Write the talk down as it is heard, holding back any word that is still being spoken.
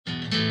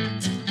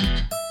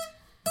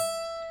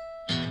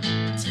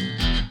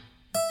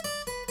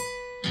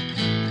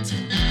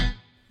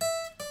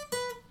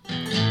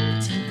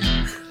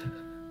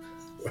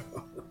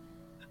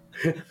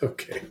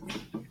Okay.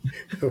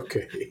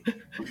 Okay.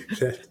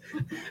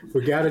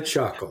 We got to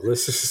chuckle.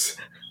 This is.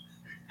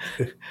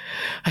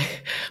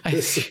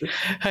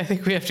 I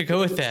think we have to go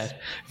with that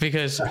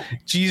because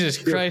Jesus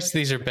Christ,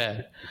 these are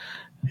bad.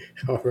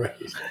 All right.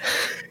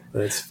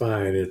 That's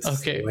fine. It's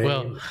Okay, lame.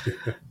 well,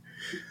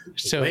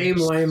 so lame.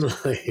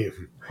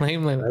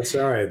 lame. That's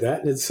all right.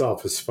 That in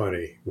itself is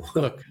funny.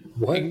 Look,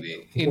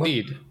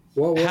 indeed.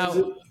 What was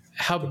it?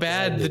 How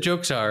bad the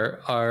jokes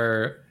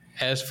are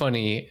as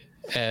funny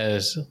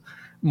as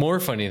more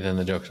funny than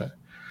the jokes are.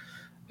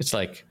 It's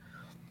like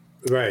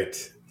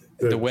right.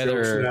 The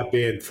weather joke's not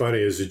being funny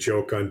is a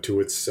joke unto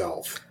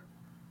itself.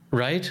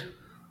 Right?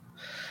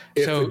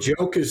 If the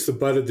joke is the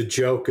butt of the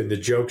joke and the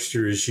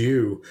jokester is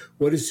you,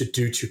 what does it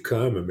do to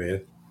karma,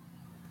 man?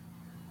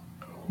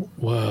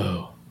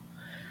 Whoa.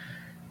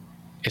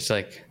 It's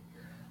like,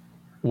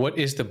 what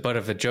is the butt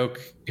of a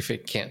joke if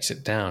it can't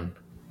sit down?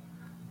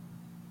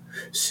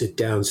 Sit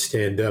down,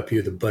 stand up.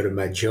 You're the butt of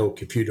my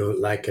joke. If you don't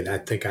like it, I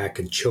think I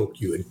can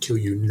choke you until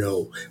you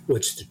know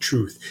what's the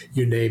truth.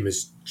 Your name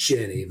is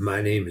Jenny.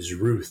 My name is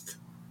Ruth.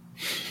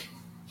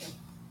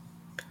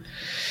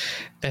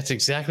 That's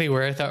exactly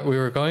where I thought we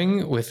were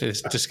going with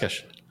this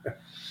discussion.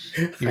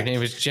 Your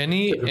name is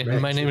Jenny,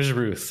 and my name is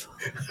Ruth.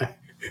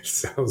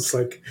 Sounds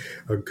like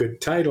a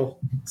good title.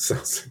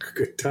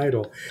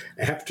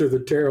 After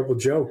the terrible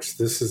jokes,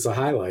 this is a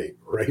highlight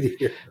right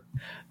here.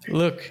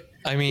 Look,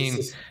 I mean,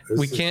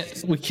 we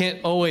can't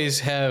always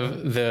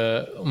have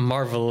the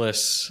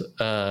marvelous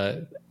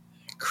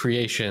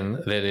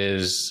creation that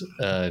is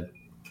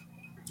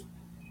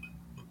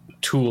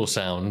Tool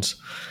sounds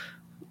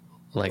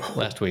like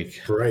last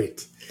week.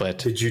 Right. But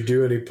did you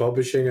do any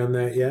publishing on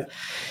that yet?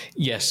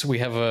 Yes, we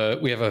have a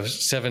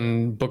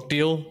 7-book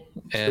deal,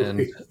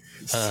 and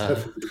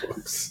 7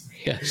 books.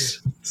 Yes,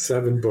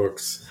 7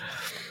 books.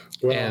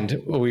 Well,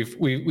 and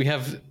we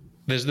have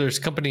there's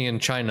a company in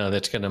China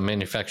that's going to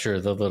manufacture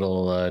the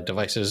little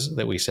devices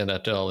that we send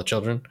out to all the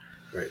children.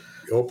 Right.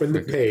 You open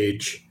the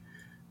page.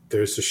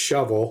 There's a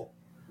shovel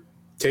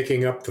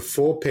taking up the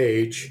full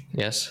page.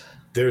 Yes.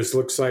 It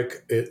looks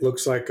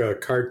like a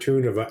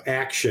cartoon of an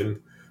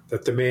action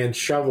that the man's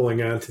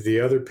shoveling onto the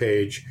other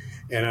page,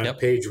 and on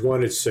page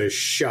 1 it says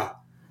 "sha,"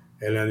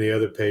 and on the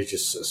other page it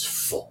says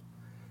 "full."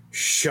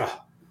 Sha,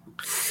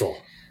 full.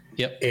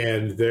 Yep.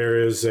 And there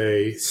is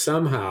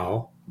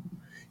somehow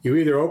you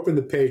either open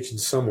the page and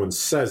someone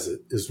says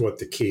it is what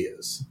the key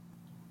is.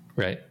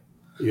 Right.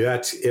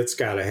 It's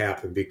got to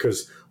happen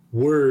because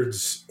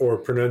words or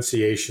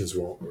pronunciations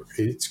won't work.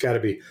 It's got to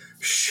be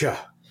sha,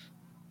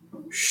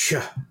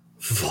 sha.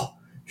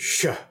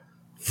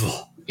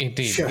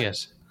 Indeed,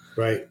 yes.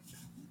 Right.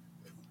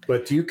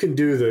 But you can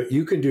do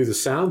the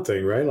sound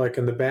thing, right? Like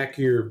in the back of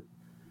your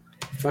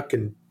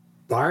fucking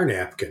bar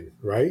napkin,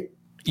 right?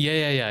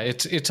 Yeah.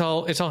 It's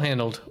all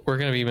handled. We're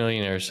gonna be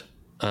millionaires.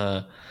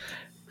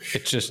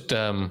 It's just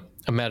a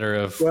matter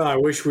of I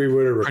wish we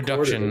would have recorded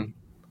production.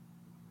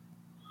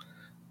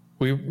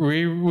 We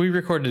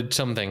recorded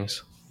some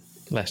things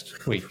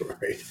last week.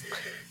 Right.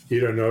 You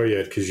don't know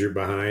yet because you're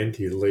behind,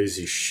 you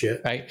lazy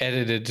shit. I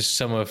edited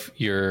some of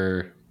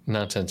your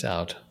nonsense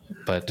out,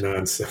 but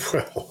nonsense.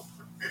 Well,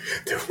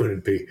 there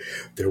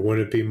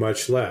wouldn't be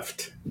much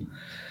left.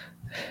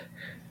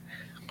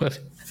 But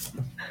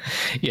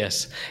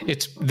yes,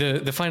 it's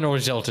the final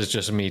result is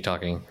just me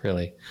talking,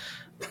 really.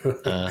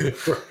 Right.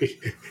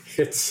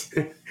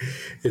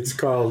 It's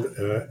called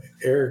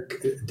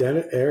Eric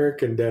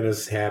and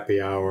Dennis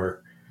Happy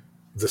Hour,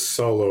 the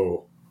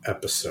solo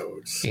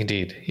episodes.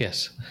 Indeed,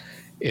 yes.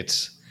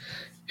 It's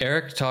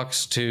Eric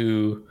talks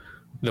to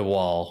the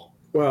wall.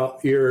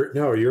 Well,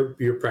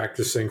 you're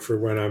practicing for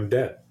when I'm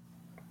dead,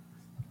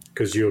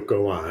 because you'll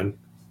go on,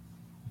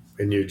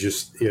 and you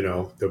just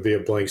there'll be a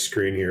blank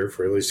screen here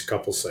for at least a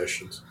couple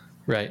sessions.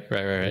 Right.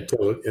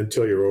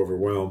 Until you're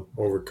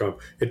overcome,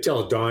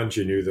 until it dawns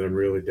you knew that I'm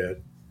really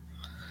dead.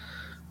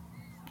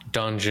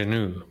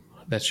 D'ingénu.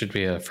 That should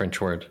be a French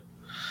word.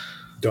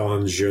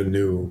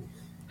 D'ingénu.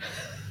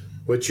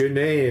 What's your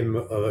name,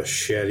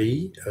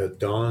 chérie?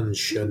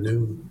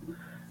 D'ingénu.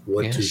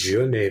 What is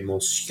your name,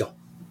 monsieur?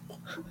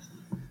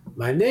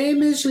 My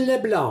name is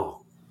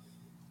Leblanc.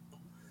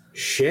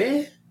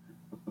 Chez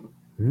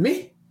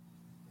me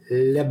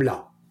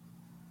Leblanc.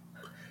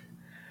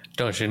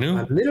 D'ingénu.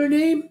 My middle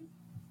name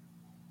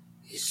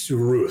is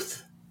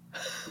Ruth.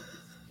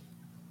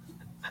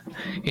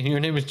 And your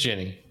name is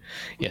Jenny.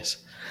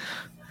 Yes.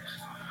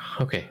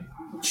 Okay.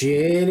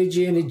 Jenny,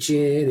 Jenny,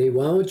 Jenny,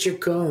 won't you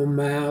come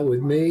out with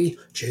me?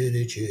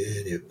 Jenny,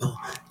 Jenny,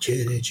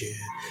 Jenny, Jenny,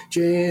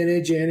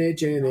 Jenny, Jenny,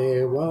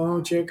 Jenny,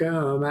 won't you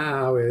come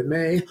out with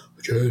me?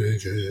 Jenny,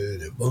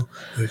 Jenny,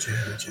 Jenny,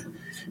 Jenny.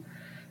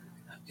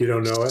 You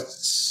don't know it?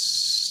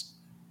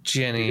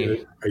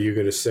 Jenny. Are you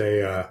going to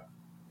say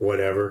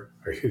whatever?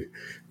 Are you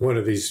one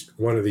of these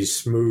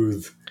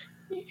smooth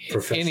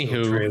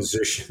professional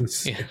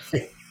transitions? Yeah.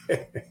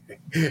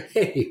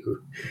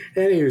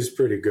 Anywho's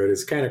pretty good.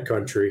 It's kind of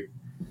country.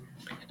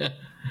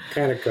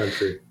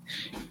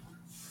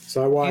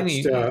 So I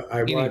watched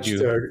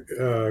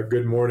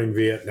Good Morning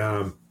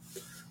Vietnam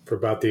for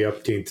about the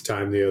upteenth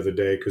time the other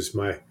day because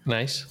my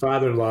Nice.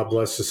 father-in-law,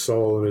 bless his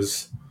soul, in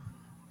his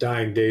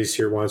dying days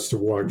here, wants to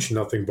watch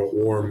nothing but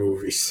war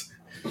movies.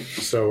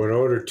 So in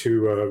order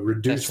to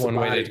reduce the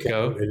body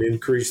count and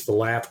increase the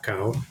laugh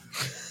count,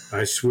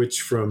 I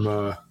switched from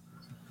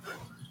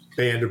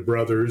Band of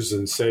Brothers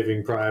and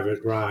Saving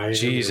Private Ryan.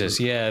 Jesus,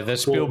 yeah, the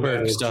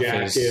Spielberg stuff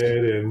is...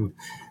 And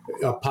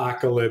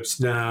Apocalypse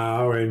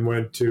Now, and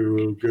went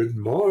to Good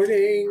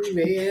Morning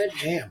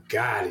Vietnam.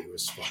 God, he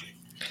was funny.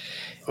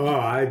 Oh,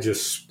 I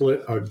just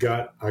split a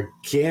gut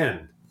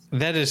again.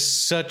 That is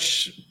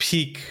such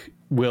peak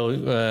Will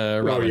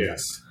Robin. Oh,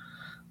 yes.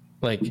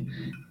 Like,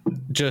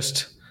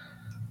 just...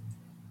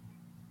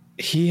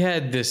 He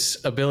had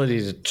this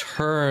ability to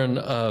turn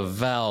a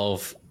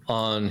valve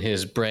on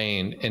his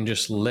brain and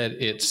just let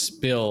it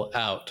spill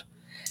out.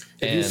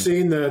 Have you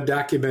seen the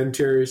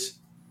documentaries?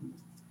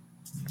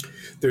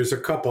 There's a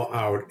couple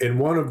out, and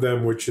one of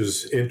them, which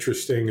is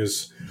interesting,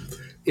 is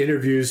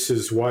interviews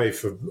his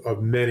wife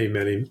of many,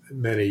 many,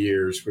 many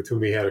years, with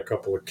whom he had a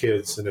couple of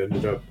kids and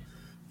ended up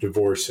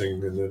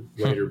divorcing and then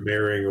later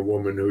marrying a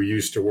woman who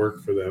used to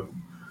work for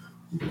them,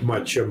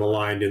 much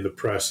maligned in the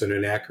press and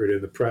inaccurate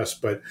in the press.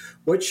 But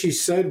what she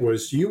said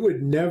was, you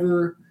would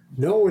never,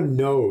 no one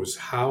knows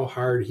how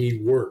hard he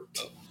worked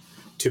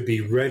to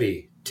be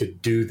ready to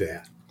do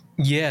that.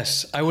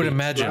 Yes, I would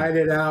imagine.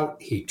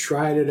 He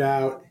tried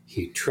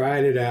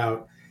it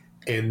out,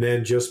 and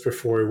then just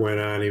before he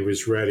went on, he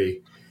was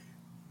ready.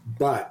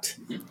 But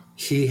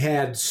he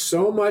had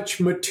so much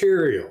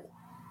material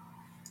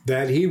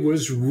that he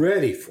was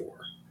ready for.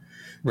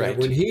 Right. That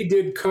when he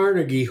did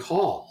Carnegie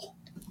Hall,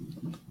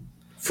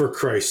 for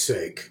Christ's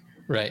sake,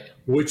 right,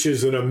 which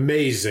is an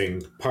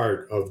amazing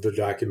part of the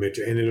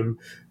documentary and an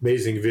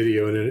amazing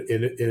video in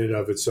and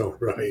of its own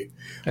right.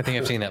 I think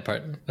I've seen that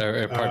part,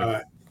 or part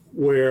of it.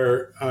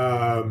 Where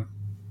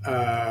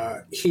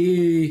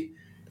he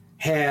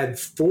had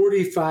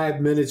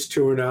 45 minutes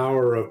to an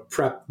hour of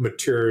prep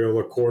material,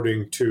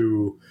 according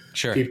to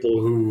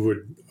people who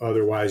would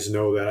otherwise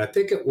know that. I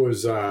think it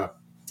was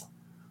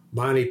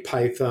Monty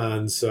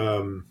Python's,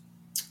 not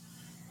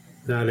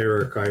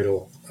Eric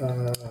Idle.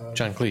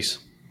 John Cleese.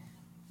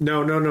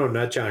 No,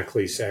 not John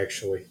Cleese,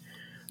 actually.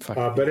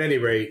 But at any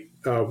rate,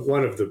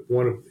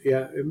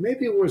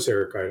 maybe it was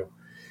Eric Idle.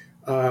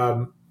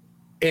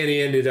 And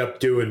he ended up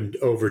doing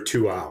over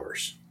 2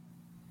 hours,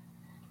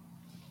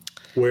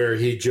 where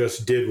he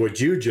just did what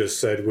you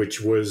just said,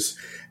 which was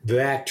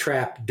that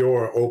trap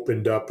door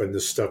opened up and the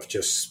stuff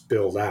just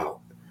spilled out.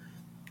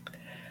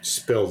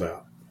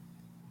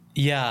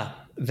 Yeah,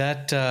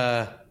 that's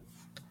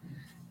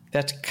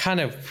kind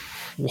of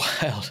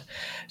wild.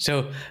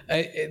 So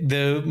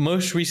the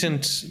most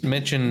recent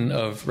mention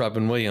of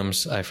Robin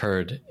Williams I've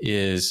heard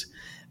is,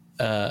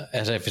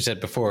 as I've said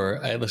before,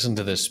 I listened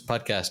to this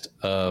podcast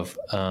of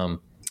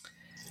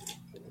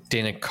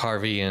Dana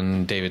Carvey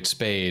and David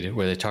Spade,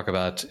 where they talk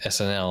about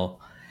SNL,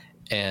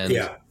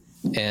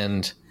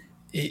 and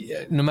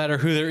no matter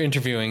who they're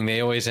interviewing, they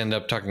always end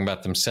up talking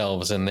about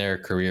themselves and their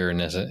career at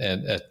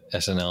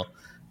SNL.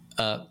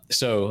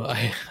 So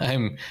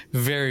I'm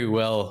very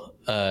well.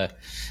 I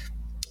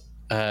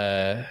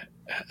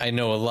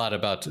know a lot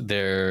about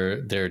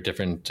their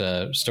different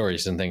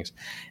stories and things,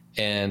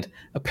 and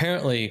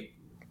apparently,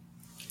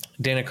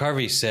 Dana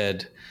Carvey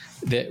said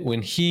that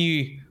when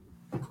he,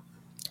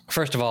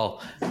 first of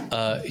all,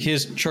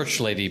 his church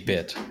lady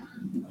bit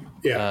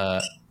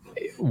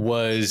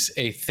was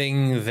a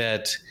thing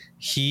that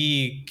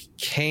he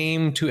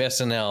came to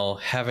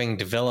SNL having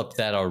developed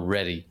that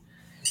already.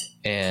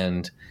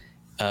 And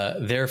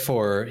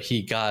therefore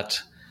he got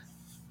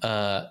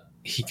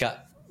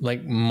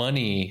like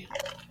money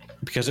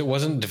because it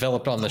wasn't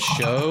developed on the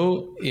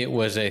show. It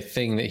was a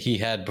thing that he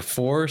had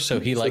before. So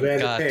they had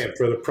to pay him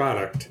for the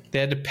product. They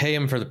had to pay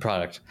him for the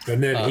product.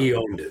 And then he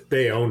owned it.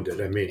 They owned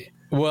it. I mean,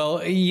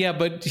 well, yeah,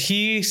 but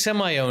he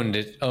semi-owned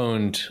the.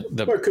 Well,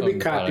 it could be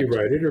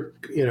copyrighted or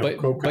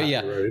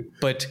co-copyrighted.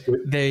 But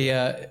they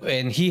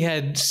and he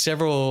had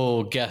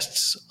several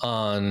guests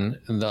on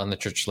the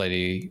church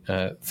lady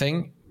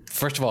thing.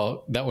 First of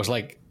all, that was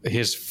like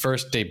his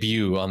first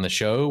debut on the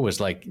show. Was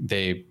like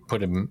they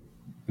put him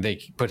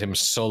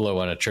solo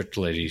on a church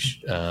lady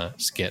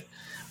skit,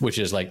 which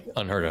is like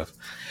unheard of.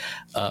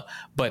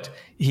 But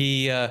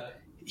he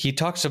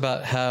talks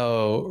about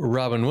how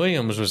Robin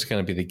Williams was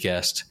going to be the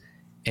guest.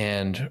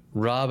 And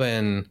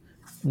Robin,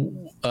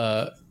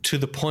 to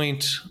the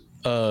point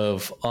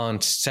of on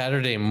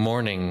Saturday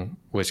morning,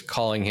 was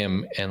calling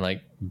him and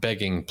like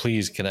begging,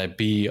 please, can I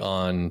be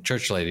on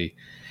Church Lady?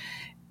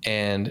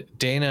 And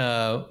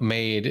Dana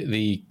made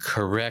the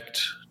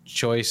correct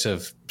choice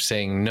of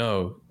saying,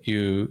 no,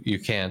 you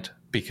can't,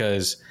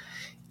 because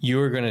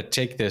you are going to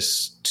take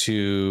this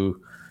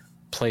to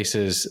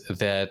places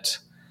that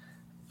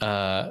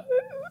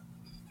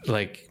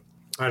like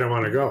I don't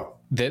want to go.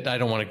 That I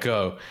don't want to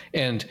go.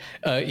 And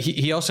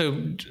he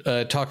also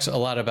talks a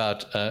lot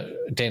about,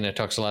 Dana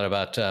talks a lot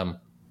about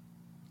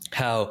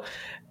how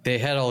they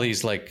had all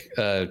these like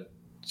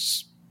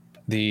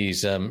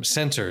these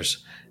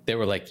censors that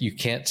were like, you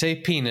can't say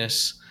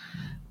penis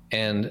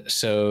And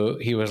so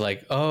he was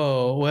like,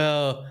 "Oh,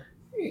 well,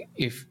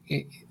 if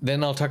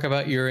then I'll talk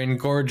about your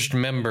engorged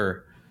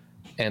member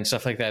and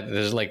stuff like that."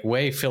 There's like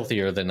way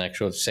filthier than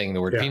actually saying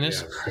the word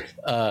penis.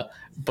 Right.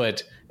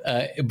 But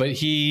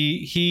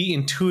he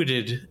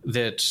intuited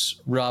that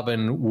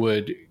Robin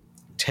would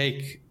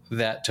take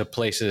that to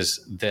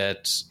places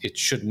that it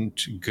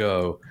shouldn't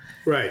go.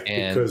 Right,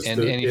 And because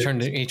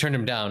he turned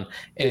him down.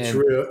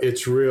 And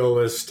it's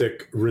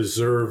realistic,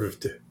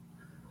 reserved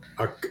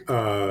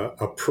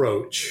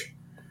approach,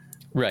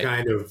 right,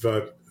 kind of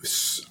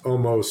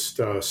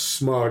almost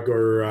smug,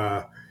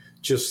 or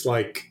just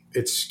like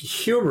it's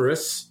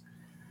humorous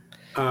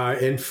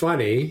and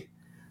funny,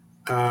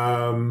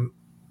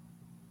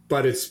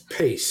 but it's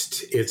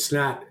paced. It's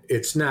not.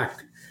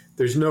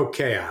 There's no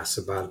chaos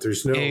about it.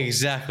 There's no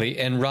exactly.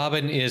 And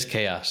Robin is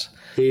chaos.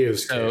 He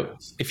is So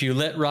chaos. if you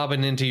let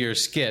Robin into your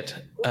skit,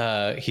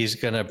 he's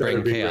gonna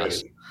bring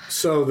chaos. Ready.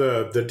 So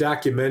the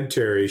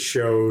documentary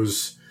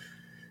shows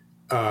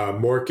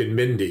Mork and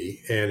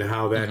Mindy and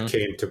how that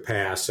came to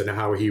pass, and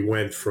how he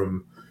went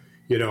from,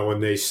 when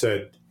they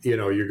said,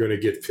 you're going to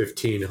get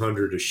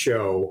 $1,500 a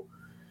show,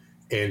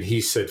 and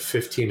he said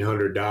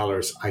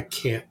 $1,500. I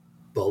can't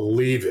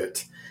believe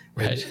it.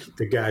 Right. And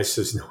the guy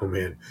says, "No,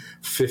 man,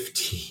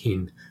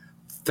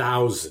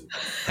 15,000."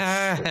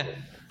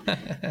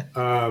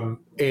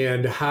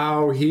 And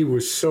how he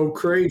was so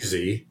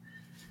crazy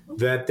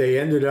that they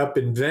ended up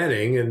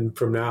inventing, and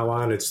from now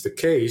on it's the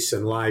case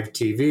in live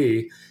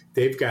TV,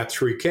 they've got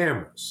 3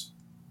 cameras.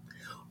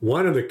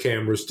 One of the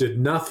cameras did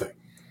nothing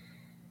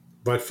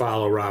but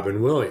follow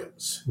Robin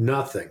Williams.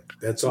 Nothing.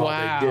 That's all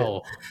they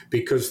did.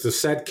 Because the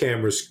set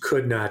cameras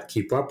could not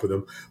keep up with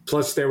him.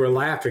 Plus they were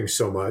laughing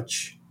so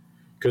much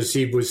because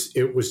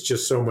it was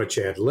just so much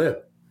ad lib.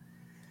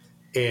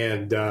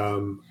 And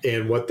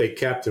what they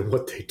kept and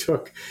what they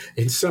took.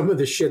 And some of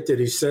the shit that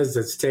he says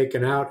that's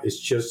taken out is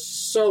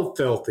just so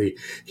filthy.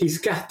 He's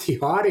got the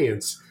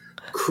audience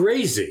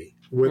crazy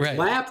with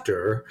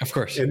laughter. Of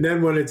course. And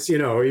then when it's,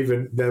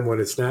 even then when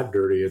it's not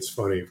dirty, it's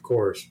funny, of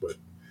course.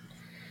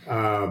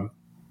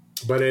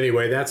 But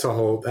anyway, that's a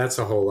whole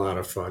lot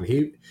of fun.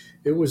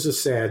 It was a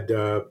sad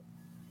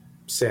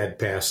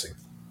passing.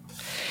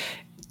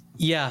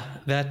 Yeah,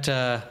 that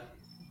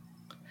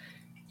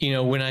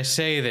when I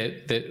say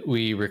that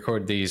we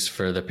record these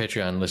for the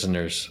Patreon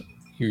listeners,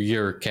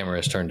 your camera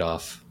is turned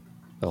off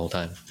the whole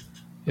time.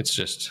 It's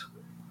just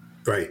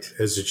right,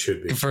 as it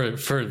should be for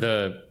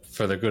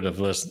the good of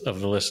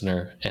the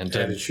listener, and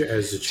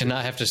to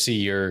not have to see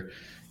your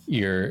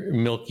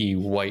milky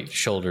white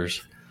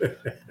shoulders.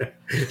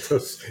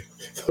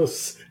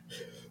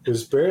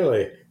 There's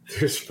barely.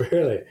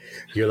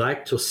 You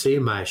like to see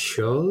my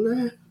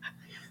shoulder?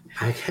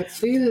 I can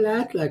feel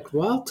that like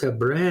Walter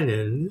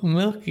Brennan.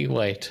 Milky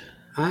white.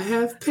 I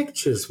have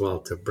pictures,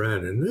 Walter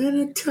Brennan,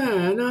 and a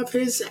turn of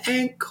his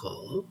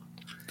ankle.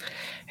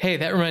 Hey,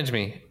 that reminds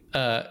me.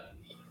 Have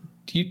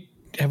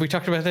we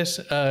talked about this?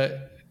 Do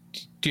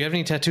you have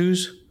any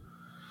tattoos?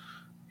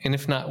 And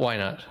if not, why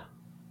not?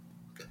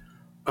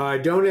 I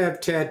don't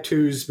have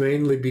tattoos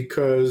mainly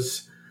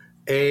because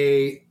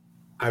A,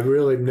 I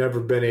really have never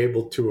been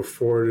able to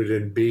afford it,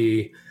 and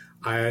B,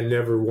 I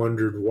never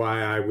wondered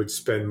why I would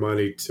spend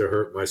money to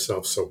hurt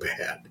myself so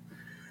bad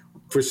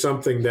for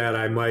something that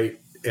I might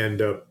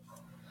end up.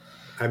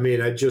 I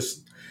mean, I'm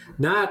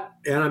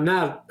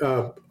not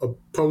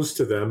opposed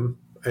to them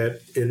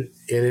in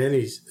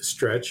any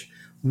stretch.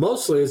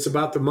 Mostly it's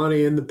about the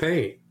money and the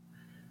pain.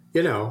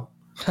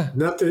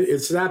 Nothing.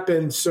 It's not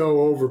been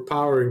so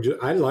overpowering.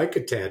 I like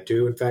a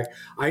tattoo. In fact,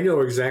 I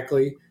know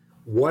exactly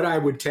what I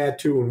would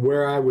tattoo and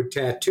where I would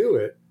tattoo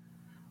it.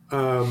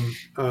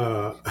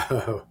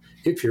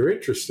 If you're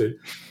interested,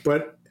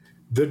 but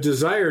the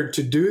desire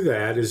to do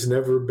that has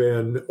never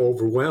been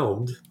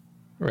overwhelmed.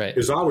 Right.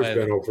 Has always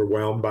been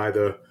overwhelmed by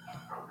the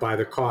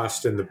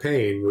cost and the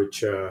pain,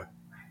 which,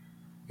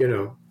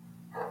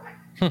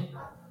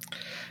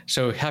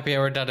 So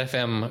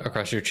happyhour.fm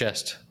across your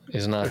chest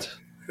is not.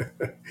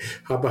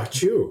 How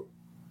about you?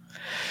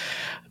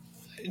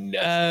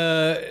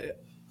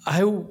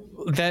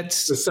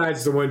 That's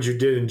besides the ones you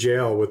did in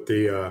jail with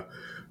the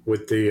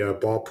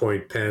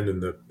ballpoint pen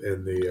and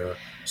the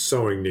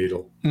sewing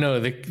needle. No,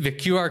 the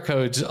QR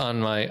codes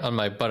on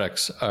my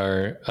buttocks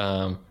are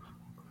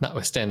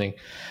notwithstanding.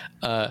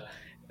 I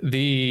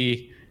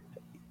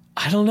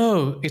don't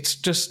know. It's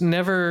just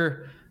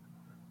never.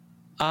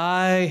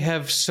 I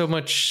have so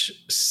much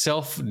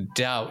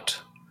self-doubt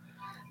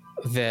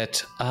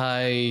that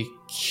I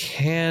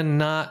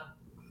cannot,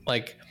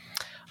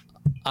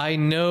 I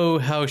know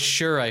how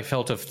sure I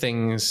felt of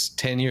things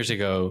 10 years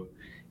ago,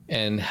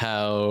 and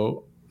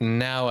how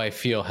now I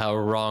feel how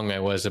wrong I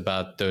was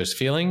about those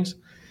feelings,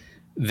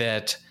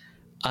 that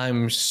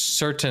I'm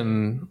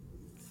certain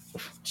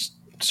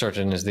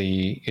is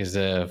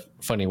the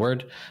funny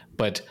word,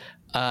 but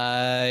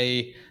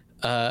I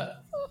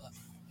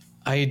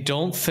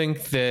don't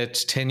think that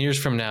 10 years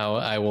from now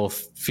I will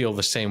feel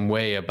the same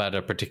way about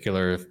a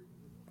particular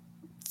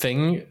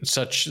thing,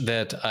 such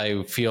that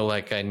I feel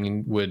like I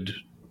would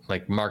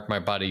like mark my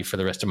body for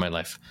the rest of my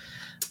life.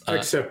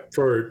 Except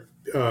for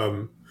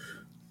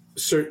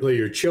certainly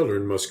your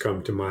children must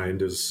come to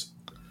mind as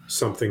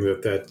something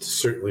that's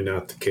certainly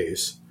not the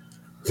case.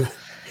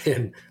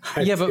 And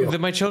but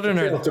my children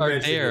are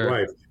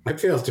there. I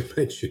failed to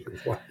mention your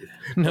wife.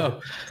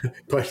 No,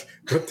 but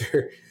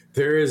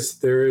there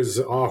is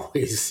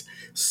always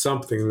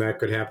something that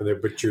could happen there.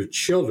 But your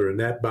children,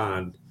 that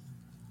bond,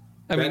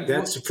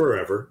 that's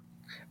forever.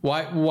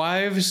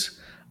 Wives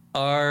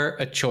are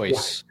a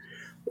choice.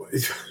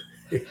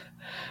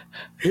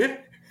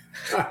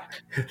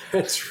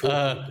 That's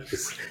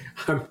right.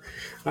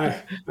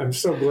 I'm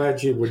so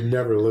glad you would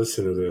never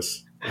listen to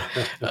this.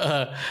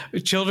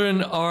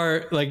 Children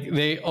are like,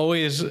 they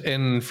always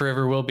and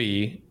forever will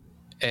be,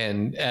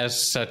 and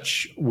as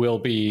such will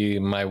be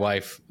my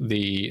wife,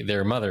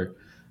 their mother,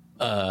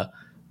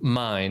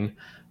 mine.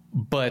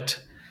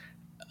 But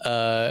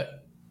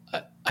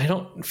I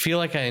don't feel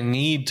like I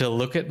need to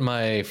look at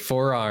my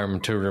forearm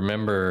to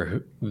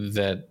remember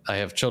that I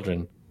have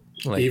children.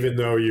 Like, even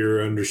though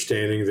you're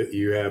understanding that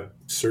you have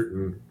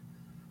certain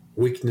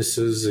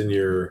weaknesses in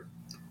your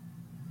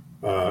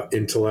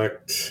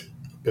intellect,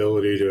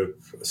 ability to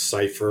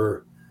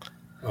cipher,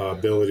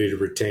 ability to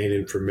retain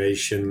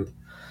information,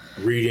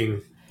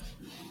 reading,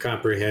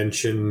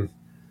 comprehension.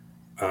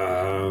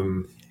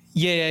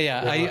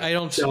 Yeah. I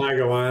don't. Shall I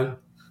go on?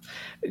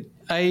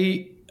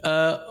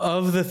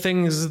 Of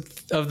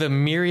the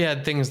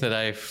myriad things that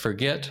I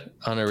forget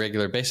on a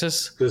regular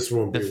basis, this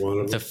won't be one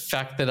of them. The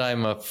fact that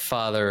I'm a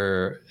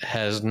father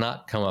has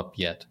not come up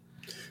yet.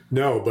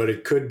 No, but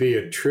it could be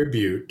a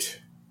tribute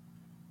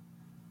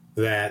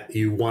that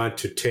you want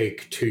to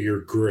take to your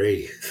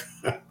grave.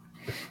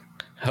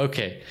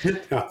 Okay.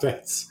 Now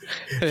it's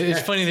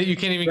funny that you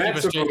can't even keep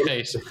a straight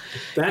face.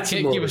 That's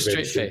you can't keep a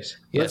straight face.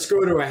 Yes. Let's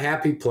go to a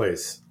happy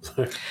place.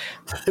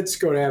 Let's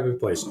go to a happy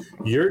place.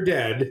 You're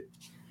dead.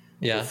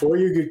 Yeah. Before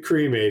you get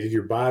cremated,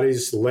 your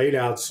body's laid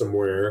out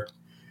somewhere,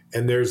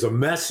 and there's a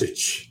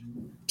message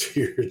to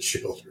your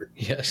children.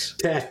 Yes.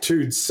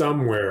 Tattooed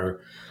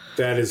somewhere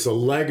that is a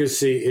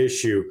legacy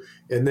issue.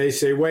 And they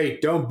say,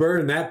 wait, don't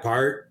burn that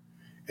part.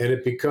 And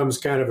it becomes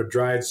kind of a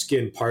dried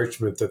skin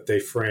parchment that they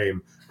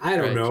frame. I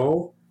don't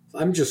know.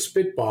 I'm just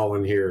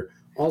spitballing here.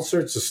 All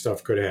sorts of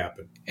stuff could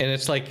happen. And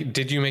it's like,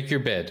 did you make your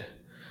bed?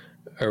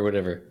 Or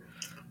whatever.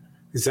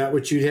 Is that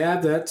what you'd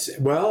have? That's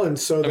and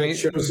so that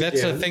shows that's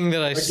again, a thing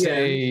that I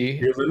say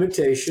your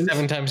limitations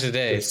 7 times a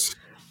day.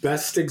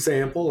 Best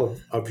example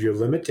of your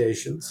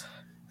limitations,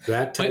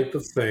 that type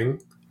of thing.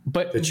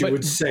 But you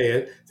would say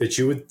it, that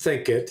you would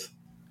think it.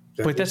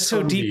 But that's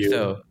so deep,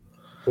 though.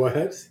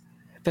 What?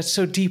 That's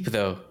so deep,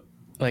 though.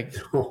 Like,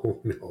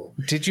 no.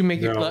 Did you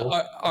make it?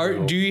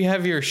 No. Do you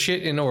have your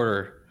shit in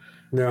order?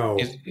 No.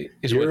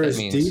 Is You're what that as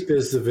means. Deep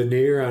as the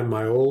veneer on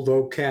my old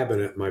oak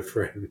cabinet, my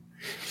friend.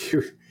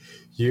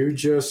 You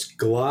just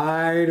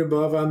glide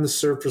above on the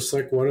surface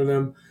like one of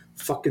them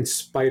fucking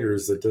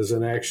spiders that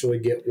doesn't actually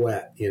get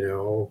wet, you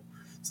know.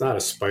 It's not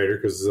a spider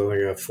because it's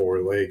only got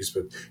 4 legs,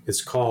 but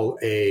it's called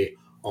a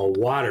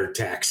water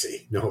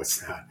taxi. No,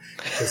 it's not.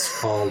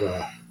 It's called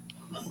a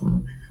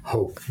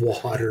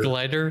water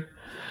glider.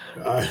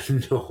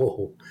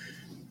 No,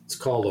 it's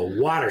called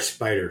a water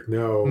spider.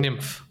 No,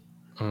 nymph.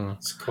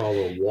 It's called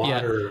a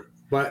water. Yeah.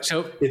 But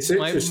so it's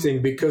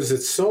interesting because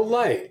it's so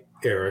light,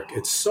 Eric.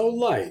 It's so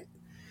light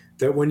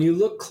that when you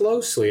look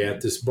closely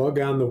at this bug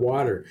on the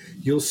water,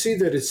 you'll see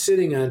that it's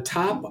sitting on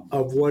top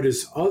of what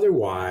is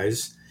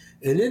otherwise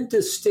an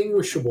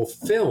indistinguishable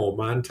film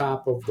on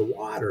top of the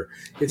water.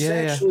 It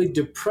actually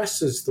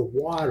depresses the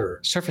water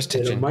surface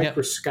tension in a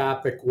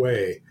microscopic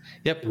way.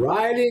 Yep.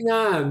 Riding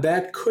on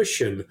that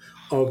cushion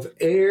of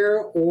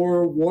air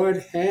or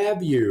what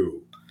have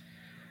you.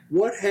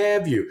 What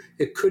have you?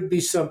 It could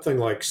be something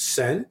like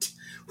scent.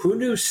 Who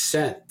knew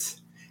scent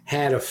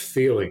had a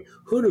feeling?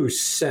 Who knew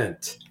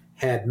scent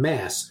had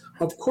mass?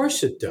 Of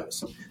course it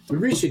does. The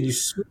reason you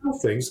smell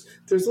things,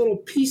 there's little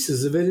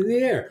pieces of it in the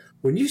air.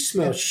 When you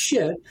smell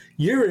shit,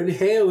 you're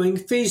inhaling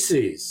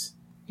feces.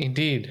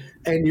 Indeed.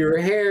 And your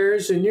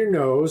hairs and your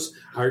nose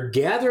are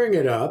gathering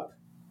it up.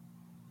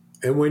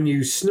 And when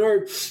you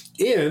snort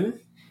in,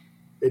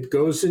 it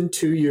goes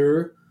into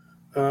your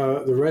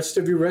the rest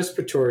of your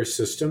respiratory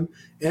system,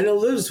 and it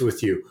lives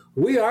with you.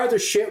 We are the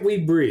shit we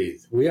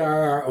breathe. We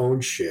are our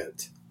own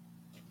shit.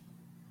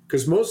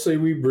 Because mostly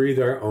we breathe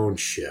our own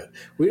shit.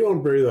 We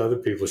don't breathe other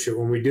people's shit.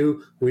 When we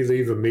do, we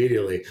leave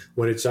immediately.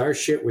 When it's our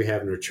shit, we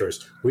have no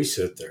choice. We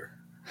sit there.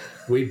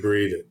 We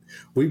breathe it.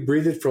 We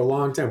breathe it for a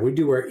long time. We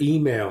do our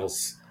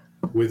emails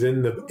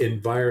within the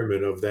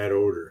environment of that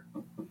odor.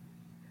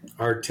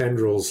 Our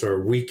tendrils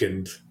are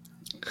weakened.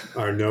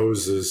 Our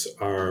noses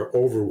are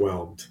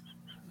overwhelmed.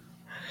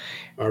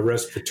 Our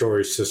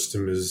respiratory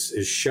system is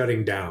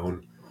shutting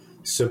down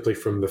simply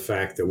from the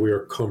fact that we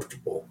are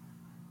comfortable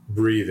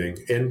breathing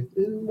and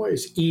in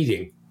ways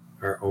eating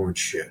our own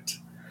shit.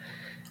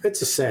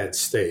 It's a sad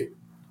state.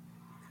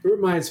 It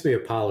reminds me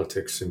of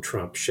politics and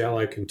Trump. Shall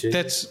I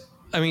continue?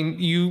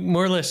 You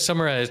more or less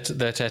summarized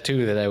the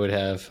tattoo that I would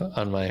have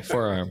on my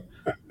forearm.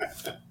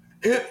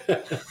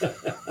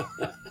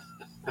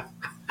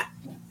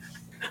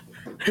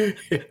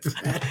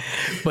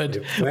 But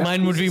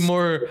mine would be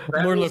more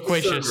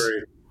loquacious.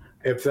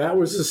 If that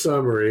was a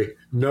summary,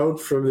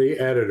 note from the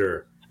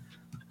editor,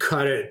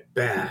 cut it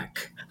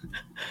back.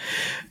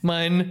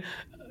 Mine,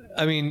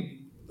 I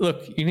mean,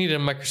 look, you need a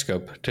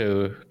microscope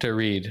to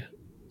read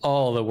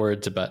all the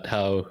words about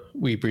how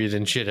we breathe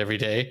in shit every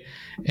day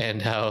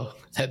and how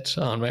that's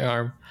on my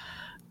arm.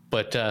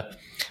 But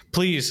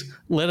please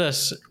let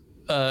us,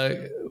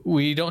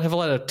 we don't have a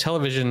lot of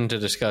television to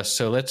discuss,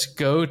 so let's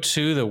go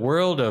to the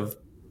world of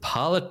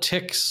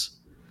politics.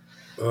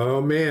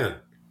 Oh, man.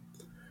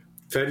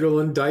 Federal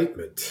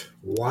indictment.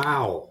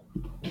 Wow.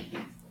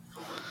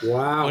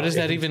 What does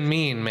that even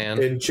mean,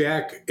 man? And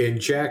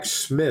Jack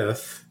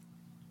Smith,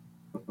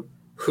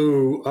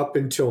 who up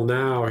until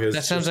now has...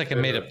 That sounds like a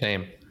made-up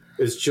name.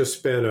 It's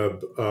just been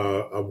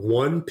a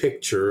one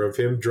picture of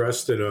him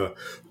dressed in a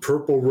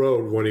purple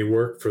robe when he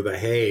worked for The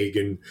Hague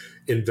and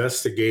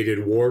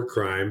investigated war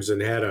crimes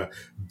and had a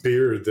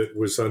beard that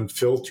was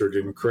unfiltered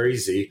and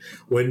crazy.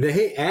 When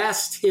they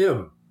asked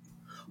him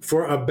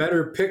for a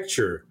better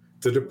picture,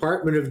 the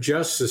Department of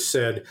Justice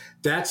said,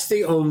 that's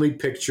the only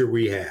picture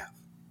we have.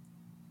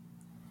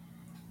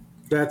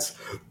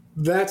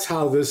 That's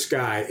how this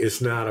guy is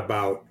not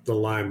about the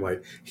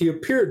limelight. He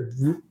appeared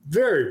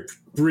very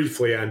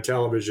briefly on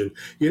television.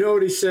 You know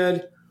what he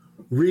said?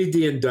 Read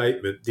the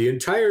indictment. The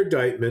entire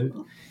indictment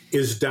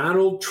is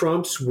Donald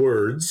Trump's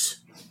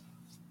words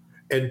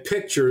and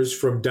pictures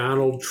from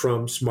Donald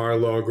Trump's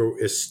Mar-a-Lago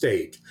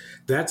estate.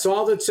 That's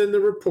all that's in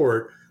the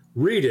report.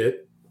 Read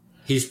it.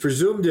 He's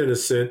presumed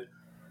innocent.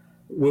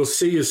 We'll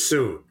see you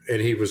soon.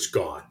 And he was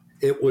gone.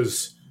 It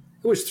was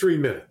 3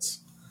 minutes.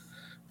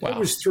 Wow. It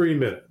was 3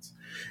 minutes.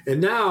 And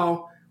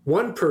now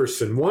one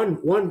person, who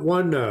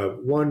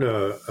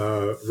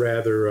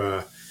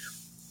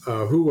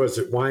was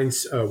it?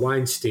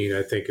 Weinstein,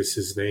 I think is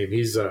his name.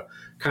 He's a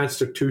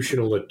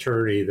constitutional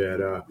attorney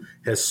that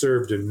has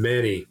served in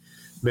many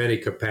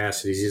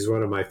capacities. He's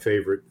one of my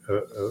favorite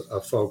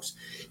folks.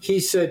 He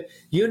said,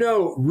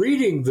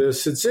 reading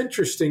this, it's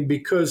interesting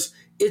because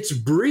it's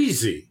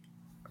breezy.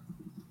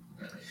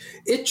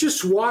 It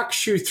just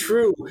walks you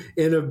through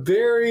in a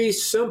very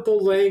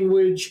simple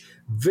language,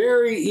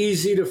 very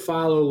easy to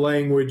follow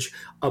language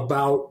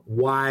about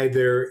why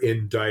they're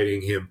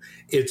indicting him.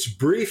 It's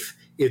brief.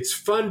 It's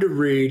fun to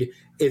read.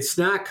 It's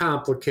not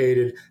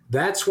complicated.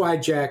 That's why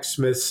Jack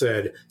Smith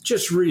said,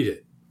 just read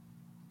it.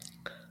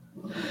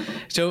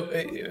 So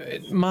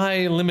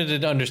my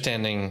limited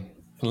understanding,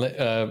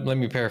 let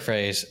me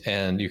paraphrase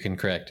and you can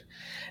correct,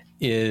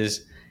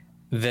 is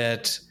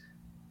that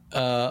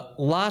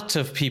lots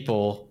of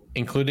people,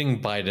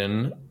 including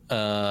Biden,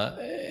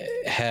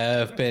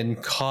 have been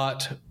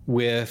caught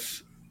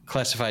with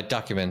classified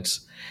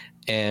documents.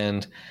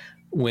 And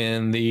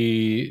when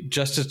the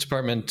Justice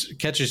Department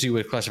catches you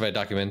with classified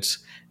documents,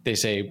 they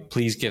say,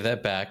 please give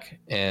that back.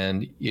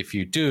 And if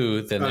you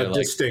do, then they're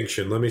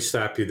distinction. Let me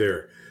stop you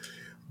there.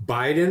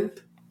 Biden,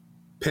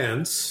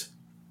 Pence,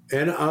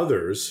 and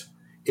others,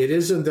 it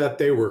isn't that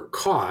they were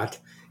caught.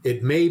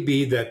 It may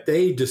be that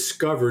they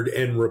discovered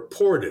and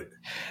reported.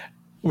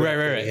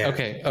 Right.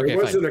 Okay. It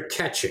wasn't a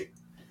catching.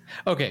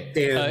 Okay.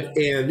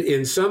 And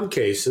in some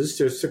cases,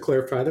 just to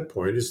clarify the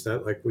point, it's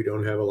not like we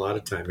don't have a lot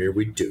of time here.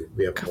 We do.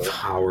 We have a whole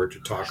hour to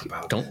talk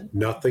about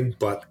nothing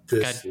but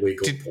this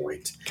legal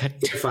point,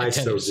 if I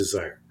so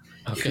desire.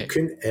 Okay. You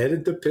can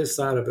edit the piss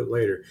out of it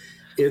later.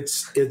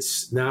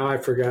 It's now I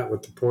forgot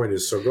what the point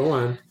is. So go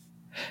on.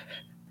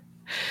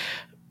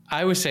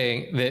 I was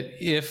saying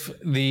that if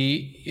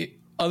the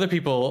other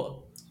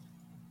people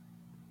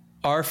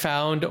are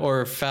found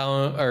or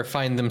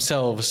find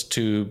themselves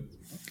to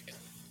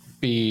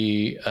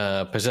be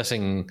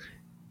possessing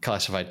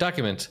classified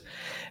documents,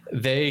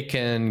 they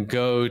can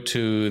go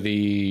to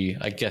the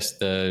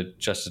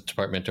Justice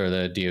Department or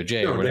the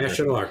DOJ or whatever,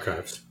 National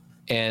Archives,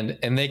 and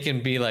they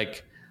can be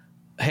like,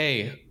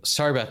 "Hey,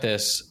 sorry about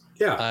this.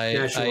 Yeah,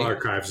 National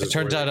Archives. It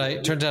turns out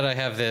I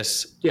have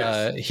this.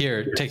 Yes.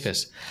 Here, yes. Take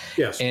this.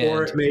 Yes,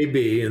 or it may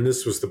be, and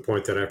this was the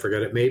point that I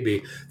forgot. It may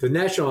be the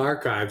National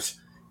Archives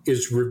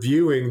is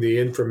reviewing the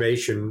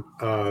information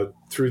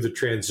through the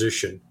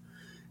transition,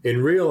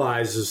 and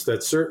realizes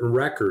that certain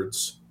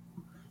records,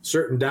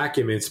 certain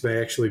documents may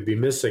actually be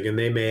missing, and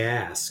they may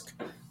ask.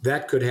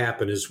 That could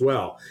happen as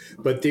well.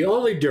 But the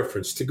only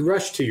difference, to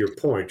rush to your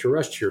point, to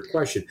rush to your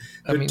question,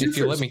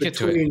 difference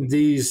between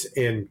these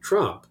and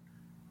Trump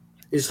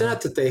is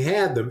not that they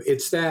had them.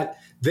 It's that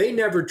they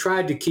never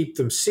tried to keep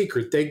them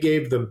secret. They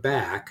gave them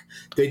back.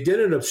 They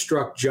didn't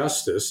obstruct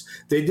justice.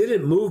 They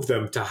didn't move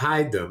them to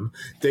hide them.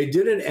 They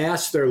didn't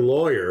ask their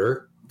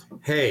lawyer,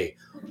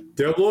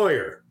 their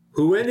lawyer,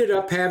 who ended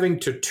up having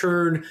to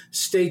turn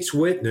state's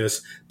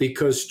witness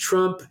because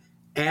Trump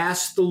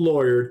asked the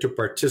lawyer to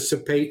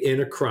participate in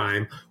a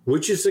crime,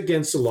 which is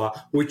against the law,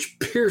 which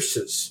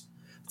pierces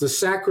the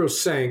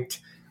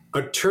sacrosanct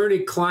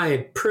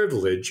attorney-client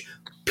privilege,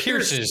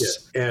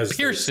 pierces.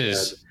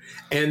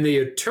 And the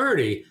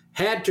attorney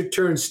had to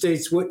turn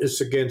state's witness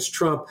against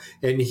Trump,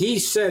 and he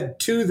said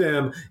to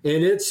them,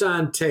 and it's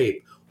on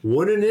tape,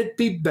 wouldn't it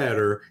be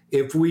better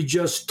if we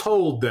just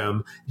told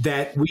them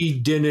that we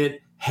didn't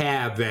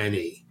have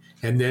any?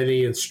 And then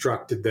he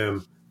instructed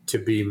them to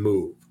be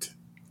moved.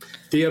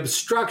 The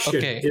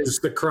obstruction is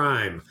the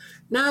crime,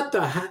 not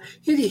the.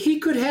 He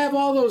could have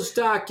all those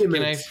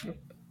documents.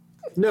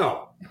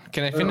 No.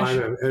 Can I finish?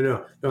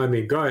 No, I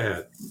mean, go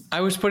ahead.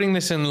 I was putting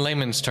this in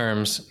layman's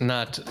terms,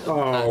 not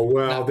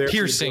not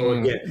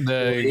piercing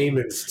the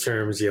layman's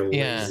terms. You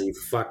lazy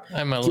fuck.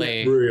 I'm a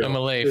lay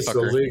fucker. It's a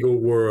legal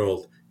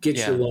world. Get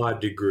your law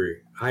degree.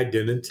 I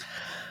didn't.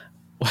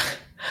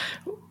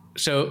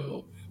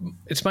 So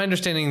it's my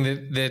understanding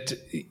that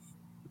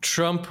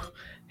Trump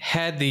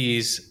had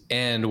these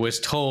and was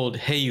told,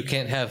 "Hey, you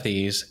can't have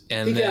these,"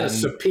 and he got a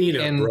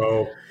subpoena,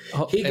 bro.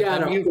 He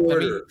got an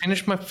order. Let me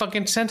finish my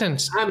fucking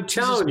sentence. I'm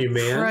telling you,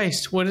 man.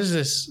 Christ, what is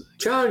this? I'm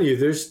telling you,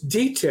 there's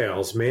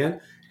details,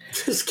 man.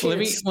 Just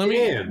can't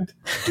stand,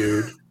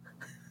 dude.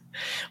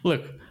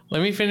 Look,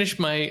 let me finish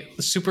my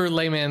super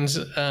layman's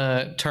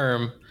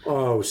term.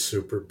 Oh,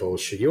 super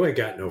bullshit. You ain't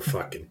got no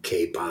fucking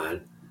cape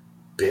on,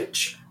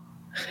 bitch.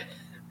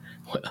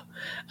 Well,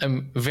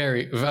 I'm a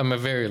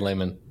very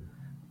layman.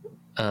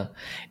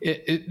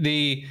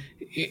 Very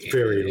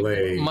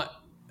lame.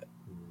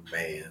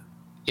 Man.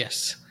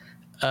 Yes.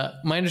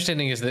 My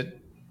understanding is that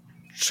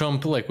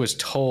Trump was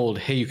told,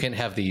 "Hey, you can't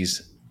have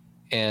these,"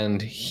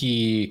 and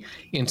he,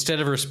 instead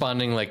of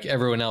responding like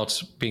everyone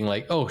else, being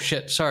like, "Oh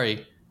shit,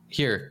 sorry,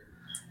 here,"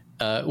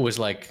 was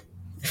like,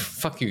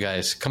 "Fuck you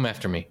guys, come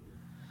after me."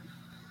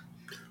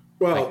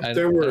 Well, I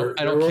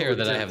don't care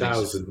that I have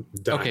these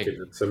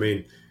documents. Okay. I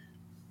mean,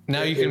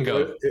 now you can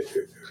go.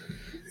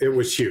 It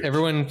was huge.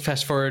 Everyone,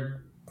 fast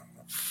forward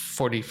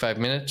 45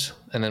 minutes,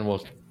 and then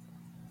we'll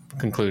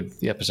conclude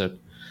the episode.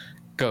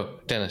 Go,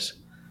 Dennis.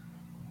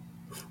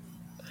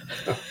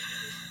 No.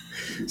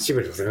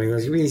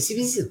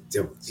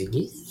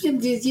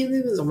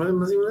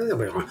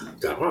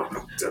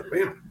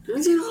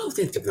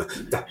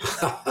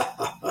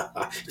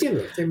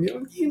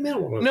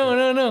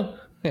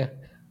 Yeah.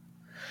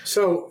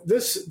 So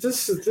this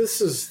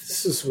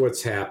is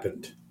what's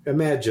happened.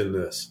 Imagine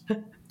this.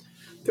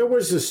 There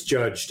was this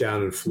judge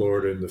down in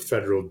Florida in the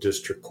federal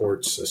district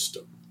court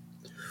system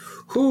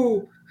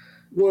who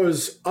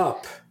was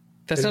up.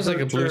 That sounds like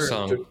a blues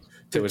song.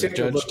 There was a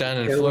judge down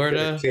in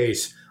Florida.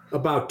 Case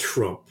about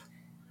Trump.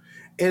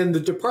 And the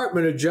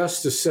Department of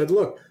Justice said,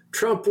 look,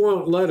 Trump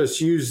won't let us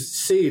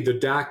see the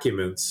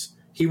documents.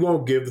 He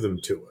won't give them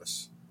to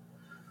us.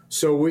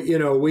 So we've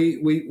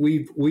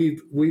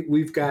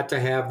got to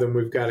have them.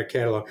 We've got a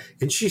catalog.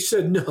 And she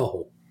said,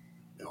 no,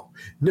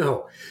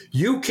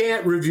 you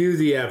can't review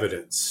the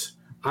evidence.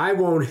 I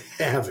won't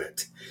have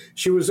it.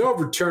 She was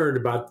overturned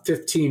about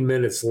 15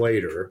 minutes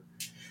later.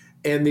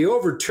 And the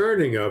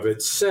overturning of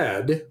it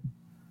said,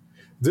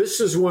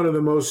 this is one of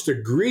the most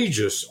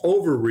egregious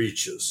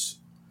overreaches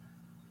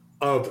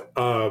of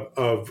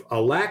a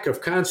lack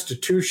of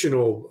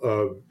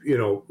constitutional,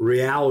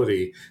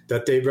 reality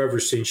that they've ever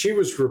seen. She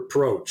was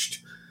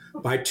reproached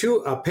by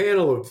a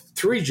panel of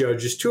 3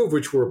 judges, 2 of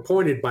which were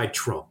appointed by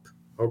Trump.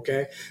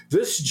 Okay,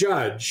 this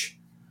judge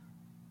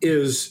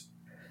is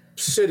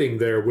sitting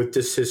there with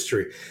this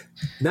history.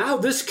 Now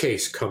this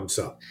case comes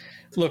up.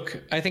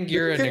 Look, I think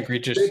you're an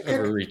egregious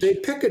overreach. They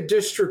pick a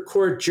district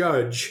court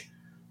judge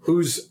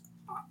who's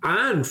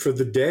on for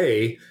the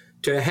day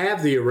to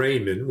have the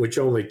arraignment, which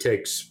only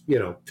takes,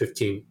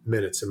 15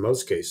 minutes in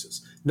most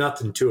cases,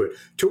 nothing to it,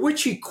 to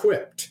which he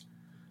quipped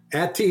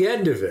at the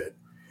end of it,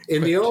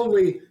 in the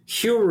only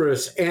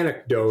humorous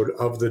anecdote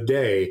of the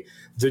day,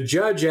 the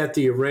judge at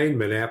the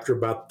arraignment, after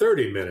about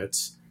 30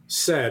 minutes,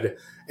 said,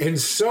 and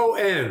so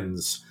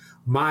ends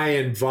my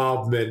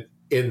involvement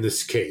in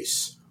this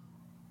case.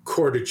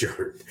 Court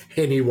adjourned.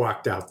 And he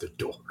walked out the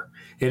door.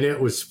 And it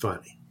was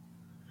funny.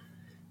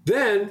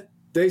 Then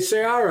they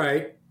say, all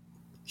right,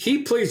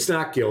 he pleads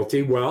not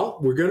guilty. Well,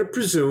 we're going to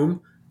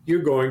presume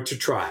you're going to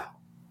trial.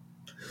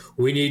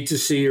 We need to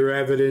see your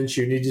evidence.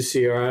 You need to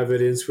see our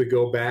evidence. We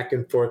go back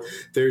and forth.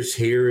 There's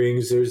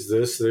hearings. There's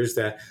this. There's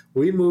that.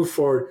 We move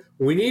forward.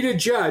 We need a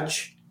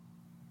judge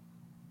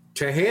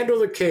to handle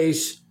the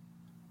case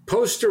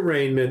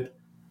post-arraignment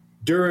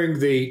during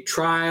the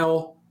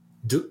trial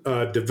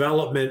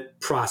development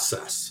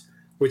process,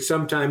 which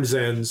sometimes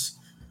ends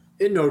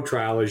in no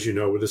trial, as you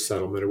know, with a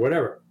settlement or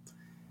whatever.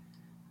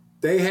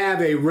 They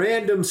have a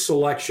random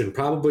selection,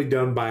 probably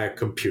done by a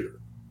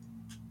computer.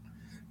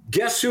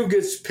 Guess who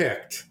gets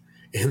picked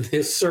in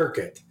this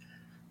circuit?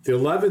 The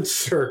 11th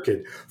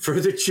Circuit, for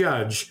the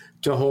judge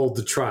to hold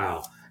the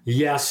trial.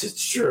 Yes,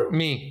 it's true.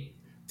 Me.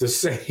 The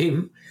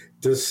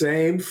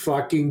same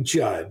fucking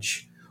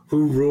judge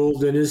who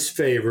ruled in his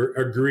favor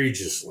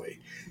egregiously.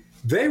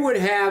 They would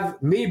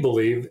have me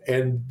believe,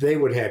 and they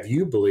would have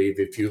you believe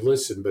if you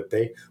listen, but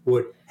they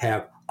would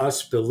have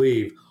us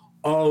believe,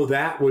 oh,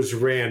 that was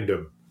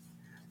random.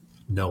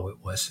 No, it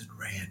wasn't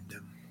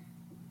random.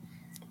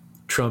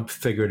 Trump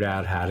figured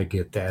out how to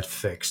get that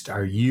fixed.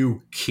 Are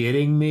you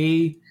kidding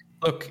me?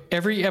 Look,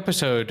 every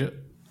episode,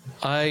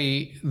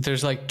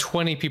 there's like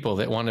 20 people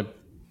that want to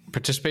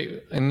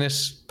participate in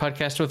this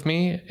podcast with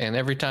me, and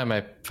every time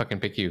I fucking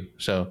pick you.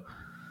 So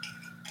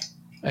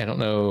I don't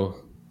know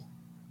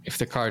if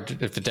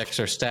the decks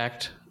are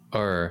stacked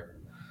or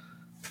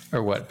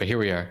what, but here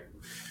we are.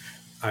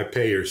 I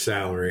pay your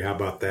salary. How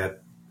about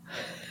that?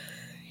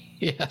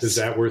 Yes. Is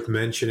that worth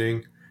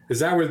mentioning? Is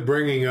that worth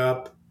bringing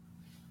up?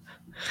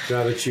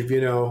 Now that you've,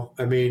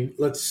 I mean,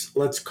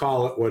 let's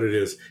call it what it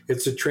is.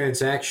 It's a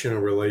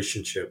transactional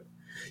relationship.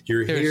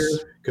 You're here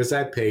because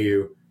I pay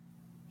you.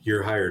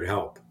 You're hired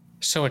help.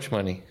 So much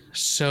money.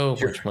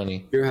 Much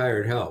money. You're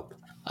hired help.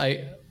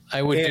 I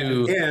would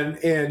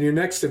and your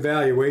next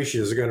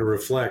evaluation is going to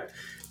reflect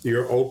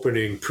your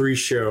opening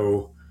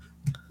pre-show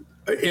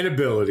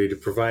inability to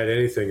provide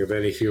anything of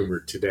any humor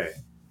today.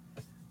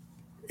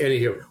 Any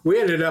humor. We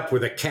ended up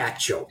with a cat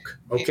joke.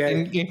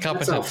 Okay,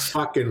 incompetence. That's so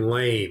fucking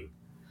lame.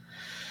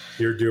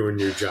 You're doing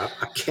your job.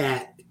 A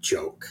cat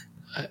joke.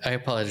 I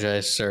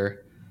apologize,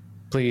 sir.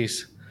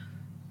 Please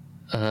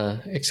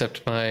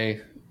accept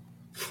my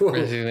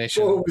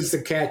resignation. What was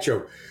the cat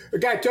joke? A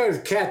guy took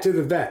his cat to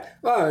the vet.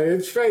 Oh,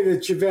 it's afraid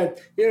that your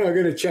vet, going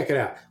to check it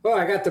out. Oh,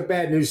 I got the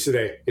bad news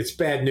today. It's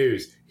bad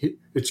news.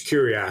 It's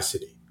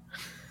curiosity.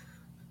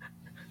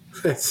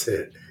 That's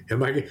it.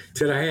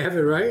 Did I have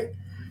it right?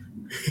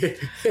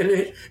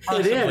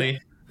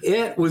 Possibly.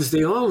 It was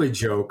the only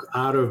joke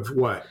out of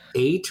what,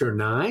 8 or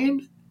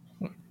 9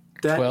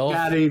 that 12?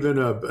 got even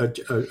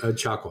a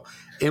chuckle.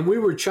 And we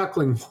were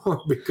chuckling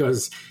more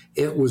because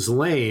it was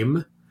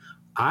lame.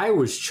 I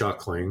was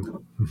chuckling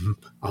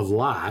a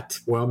lot.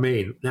 Well,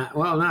 not a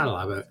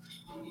lot, but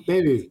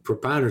maybe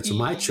preponderance of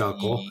my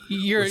chuckle.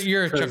 You're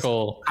a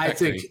chuckle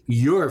factory. I think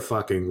you're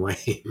fucking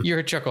lame. You're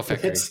a chuckle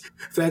factory.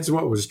 That's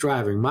what was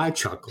driving my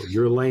chuckle,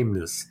 your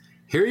lameness.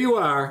 Here you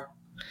are.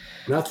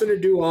 Nothing to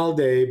do all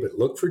day but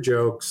look for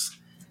jokes.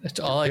 That's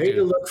all I do. do.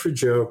 To look for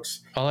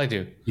jokes. All I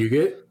do. You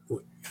get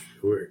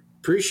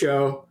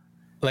pre-show,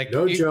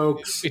 no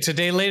jokes. It's a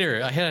day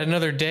later. I had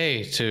another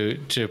day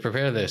to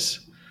prepare this,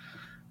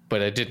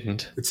 but I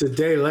didn't. It's a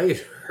day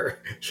later.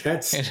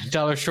 That's and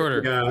 $1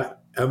 shorter.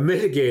 A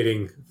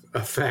mitigating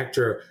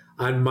factor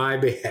on my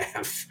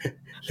behalf.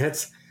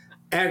 That's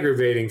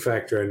aggravating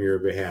factor on your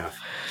behalf.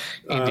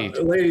 Indeed.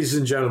 Ladies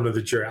and gentlemen of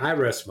the jury, I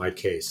rest my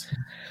case.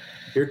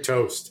 You're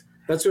toast.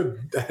 That's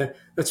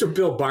what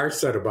Bill Barr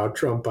said about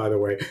Trump, by the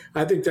way.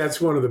 I think that's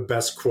one of the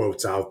best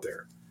quotes out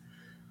there.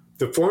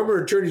 The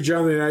former Attorney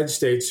General of the United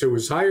States, who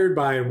was hired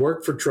by and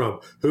worked for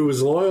Trump, who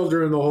was loyal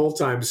during the whole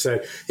time,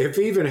 said, if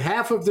even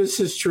half of this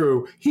is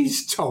true,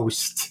 he's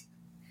toast.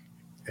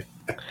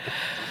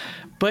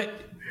 But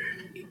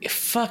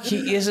fuck,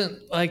 he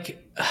isn't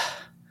like.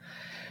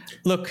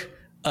 Look,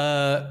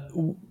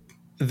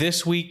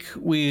 this week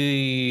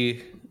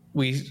we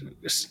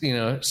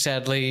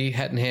sadly,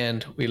 hat in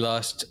hand, we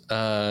lost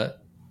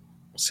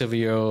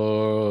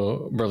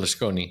Silvio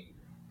Berlusconi,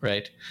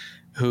 right?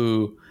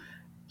 Who,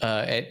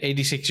 at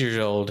 86 years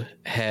old,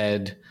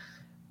 had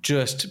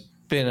just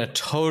been a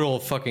total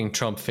fucking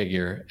Trump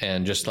figure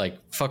and just like,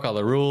 fuck all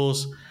the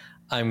rules.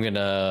 I'm going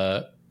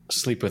to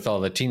sleep with all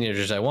the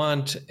teenagers I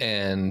want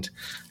and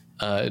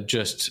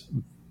just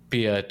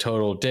be a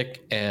total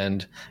dick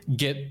and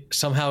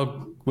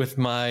somehow with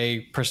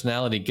my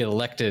personality get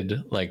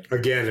elected like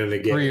again and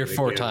again 3 or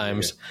 4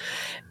 times.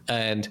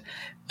 And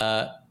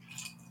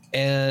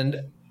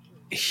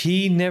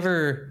he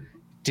never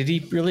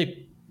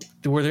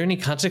were there any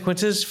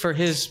consequences for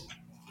his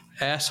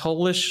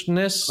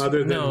assholishness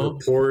other than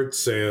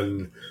reports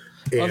and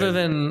other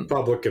than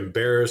public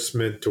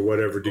embarrassment to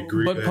whatever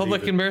degree? But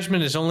public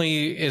embarrassment is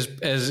only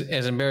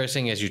as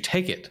embarrassing as you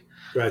take it.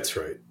 That's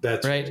right.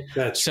 That's right.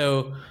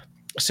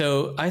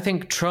 So I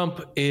think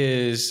Trump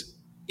is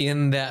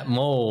in that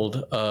mold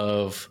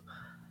of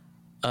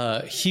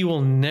he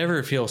will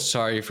never feel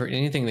sorry for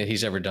anything that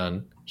he's ever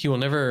done. He will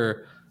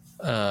never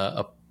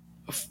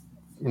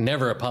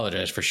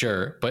apologize for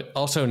sure, but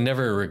also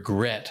never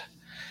regret,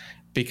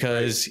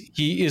 because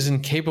he is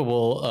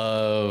incapable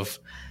of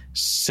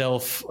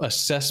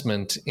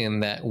self-assessment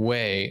in that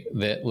way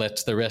that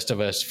lets the rest of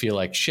us feel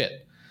like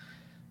shit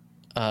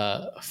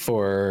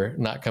for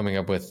not coming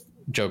up with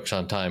jokes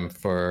on time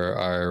for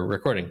our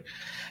recording.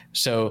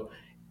 So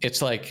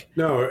it's like,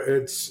 no,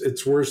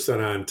 it's worse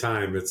than on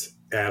time. It's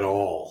at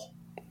all.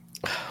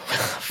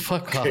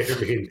 Fuck off. I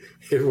mean,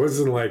 it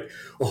wasn't like,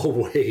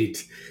 oh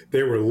wait,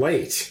 they were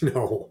late.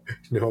 No,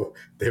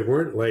 they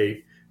weren't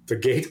late. The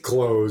gate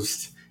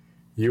closed.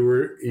 You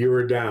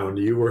were down.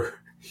 You were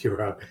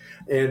out.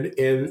 And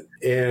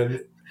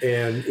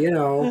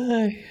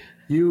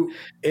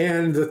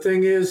the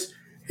thing is,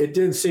 it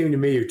didn't seem to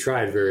me you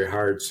tried very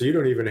hard, so you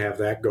don't even have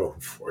that going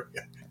for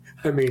you.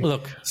 I mean,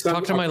 look,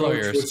 talk to my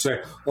lawyers. Would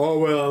say, oh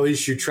well, at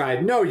least you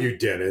tried. No, you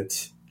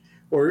didn't.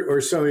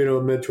 Or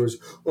some mentors.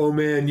 Oh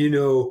man,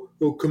 oh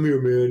come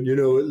here, man.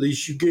 At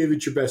least you gave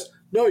it your best.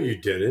 No, you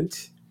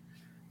didn't.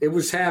 It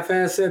was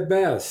half-assed at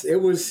best.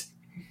 It was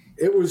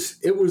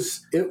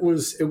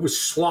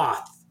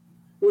sloth.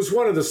 It was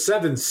one of the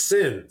 7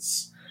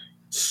 sins.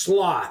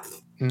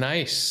 Sloth.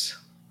 Nice.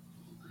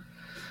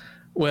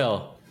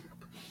 Well,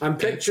 I'm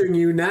picturing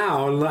you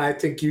now, and I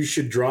think you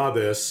should draw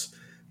this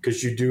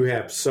because you do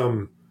have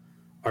some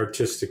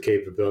artistic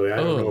capability. I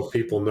don't know if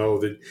people know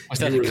that. Was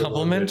that a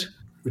compliment?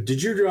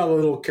 Did you draw a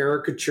little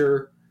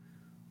caricature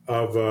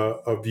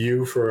of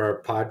you for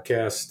our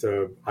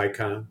podcast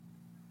icon?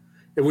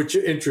 Which,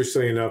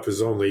 interestingly enough,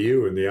 is only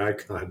you in the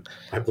icon.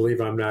 I believe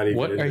I'm not even.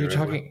 What are you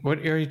talking? What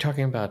are you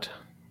talking about?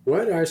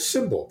 What, our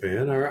symbol,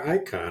 man? Our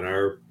icon,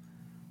 our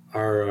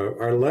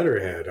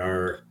letterhead,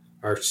 our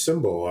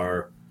symbol,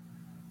 our.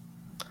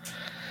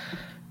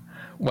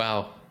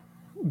 Wow,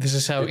 this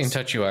is how in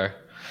touch you are.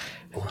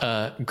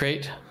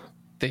 Great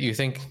that you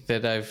think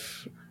that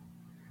I've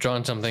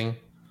drawn something.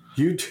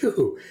 You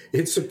do.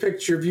 It's a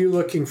picture of you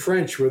looking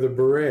French with a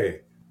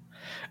beret.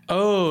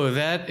 Oh,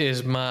 that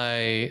is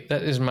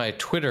my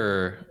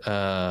Twitter.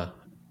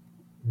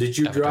 Did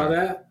you draw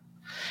that?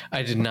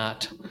 I did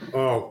not.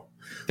 Oh,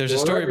 there's a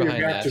story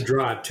behind that. To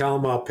draw it, tell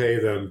them I'll pay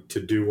them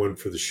to do one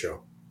for the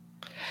show.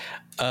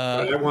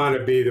 I want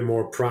to be the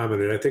more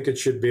prominent. I think it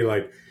should be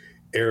like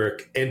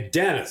Eric and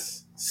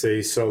Dennis.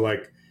 See, so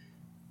like,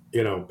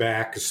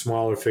 back, a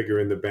smaller figure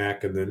in the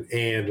back, and then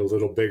a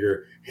little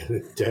bigger, and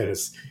then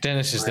Dennis.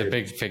 Dennis is the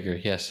big figure,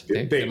 yes.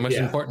 The most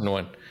important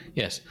one,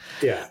 yes.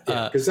 Yeah,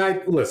 because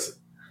listen,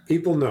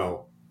 people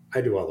know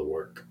I do all the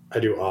work.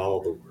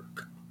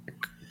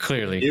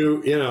 Clearly.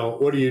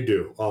 What do you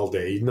do all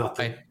day?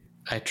 Nothing.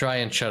 I try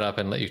and shut up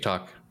and let you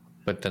talk,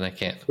 but then I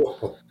can't.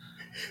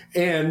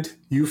 And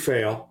you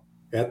fail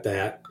at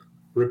that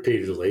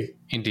repeatedly.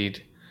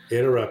 Indeed.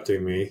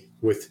 Interrupting me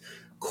with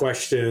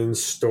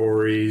questions,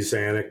 stories,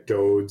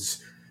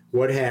 anecdotes,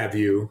 what have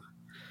you.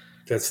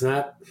 That's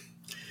not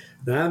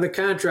in the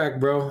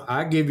contract, bro.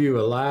 I give you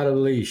a lot of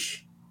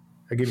leash.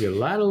 I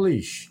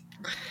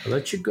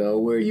let you go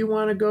where you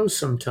want to go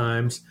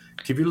sometimes.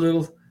 Give you a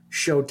little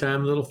show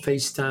time, a little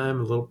FaceTime,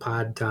 a little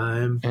pod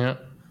time. Yeah.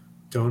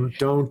 Don't.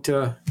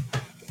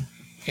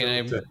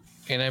 And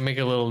I make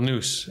a little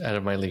noose out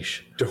of my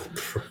leash. Don't.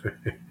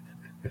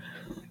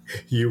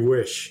 You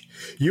wish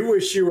you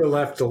were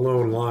left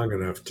alone long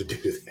enough to do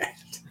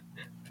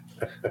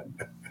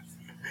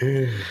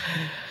that.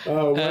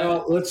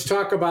 Well, let's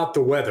talk about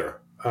the weather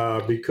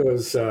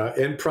because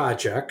in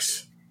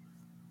projects.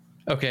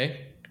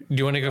 Okay. Do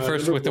you want to go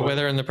first with the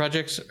weather and the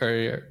projects?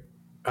 Or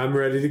I'm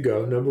ready to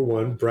go. Number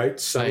one,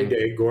 bright, sunny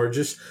day,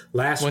 gorgeous.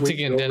 Last week,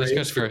 again, Dennis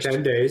goes first.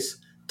 10 days.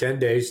 10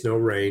 days, no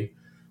rain.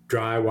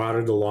 Dry,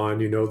 watered the lawn.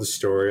 You know the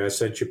story. I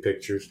sent you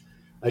pictures.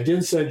 I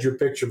didn't send you a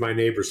picture of my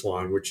neighbor's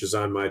lawn, which is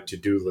on my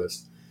to-do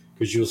list,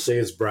 because you'll say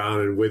it's brown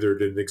and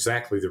withered, and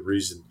exactly the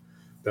reason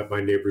that my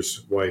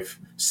neighbor's wife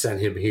sent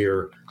him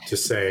here to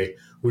say,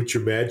 "What's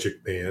your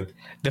magic, man?"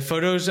 The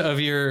photos of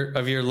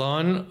your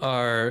lawn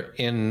are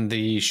in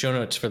the show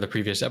notes for the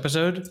previous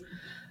episode.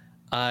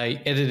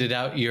 I edited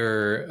out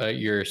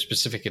your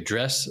specific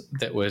address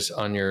that was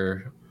on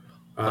your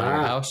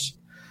house,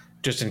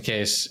 just in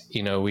case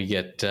we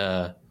get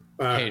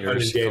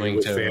haters coming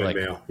to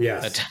mail.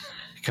 Yes.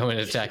 Come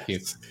and attack you.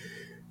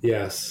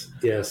 Yes.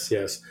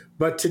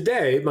 But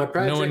today, my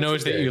project. No one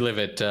knows that you live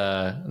at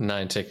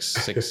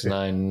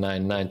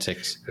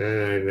 9669996.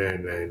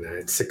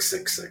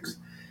 9999666.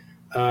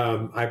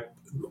 I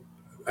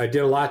did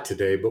a lot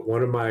today, but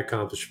one of my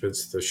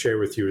accomplishments to share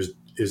with you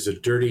is a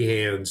dirty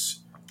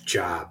hands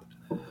job,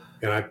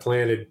 and I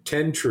planted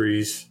 10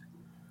 trees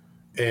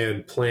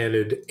and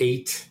planted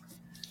 8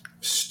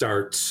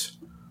 starts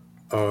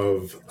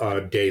of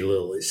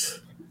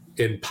daylilies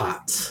in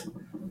pots.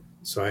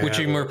 So which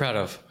are you more proud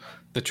of,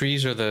 the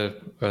trees or the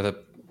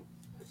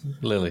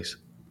lilies?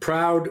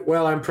 Proud.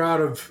 Well, I'm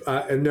proud of.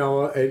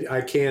 No,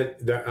 I can't.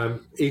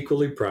 I'm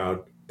equally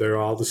proud. They're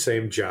all the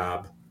same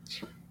job.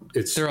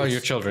 They're all your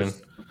children.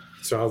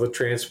 It's all the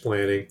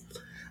transplanting.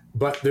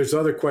 But there's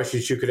other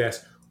questions you could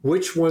ask.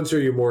 Which ones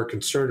are you more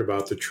concerned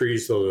about? The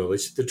trees, the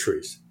lilies, the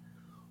trees.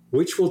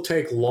 Which will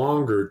take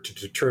longer to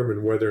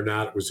determine whether or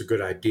not it was a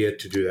good idea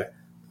to do that?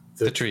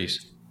 The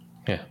trees.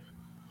 Yeah.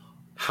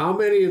 How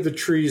many of the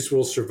trees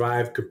will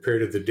survive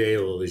compared to the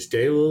daylilies?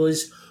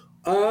 Daylilies,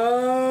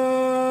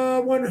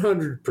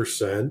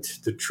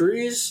 100%. The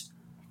trees,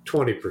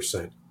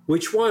 20%.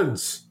 Which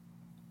ones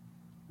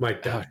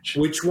might die? Ouch.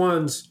 Which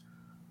ones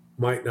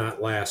might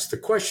not last? The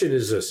question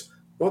is this: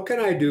 what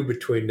can I do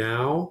between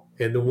now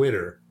and the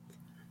winter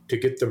to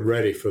get them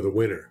ready for the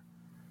winter?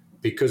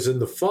 Because in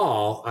the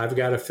fall, I've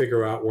got to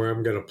figure out where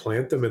I'm going to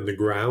plant them in the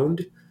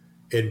ground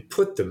and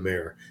put them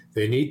there.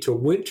 They need to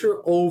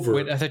winter over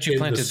in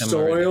the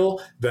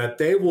soil that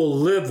they will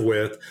live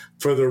with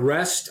for the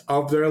rest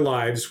of their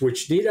lives,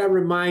 which, need I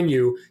remind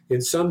you,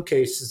 in some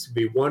cases to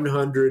be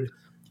 100,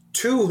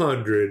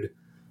 200,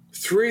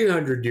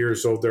 300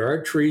 years old. There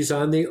are trees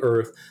on the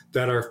earth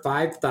that are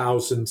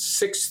 5,000,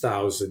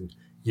 6,000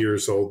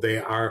 years old. They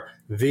are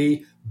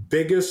the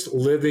biggest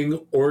living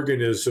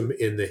organism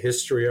in the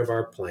history of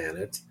our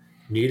planet.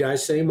 Need I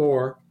say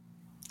more?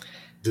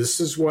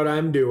 This is what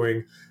I'm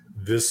doing.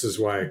 This is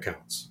why it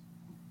counts.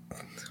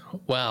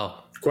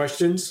 Wow.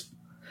 Questions?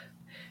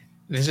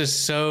 This is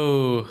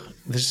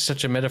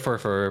such a metaphor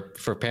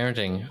for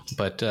parenting,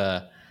 but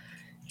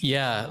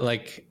Yeah,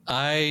 like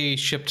I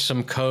shipped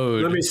some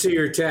code. Let me see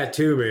your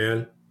tattoo,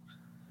 man.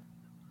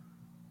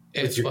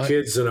 With your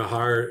kids in a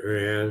heart,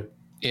 man.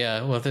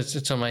 Yeah, well,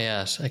 it's on my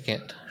ass. I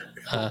can't.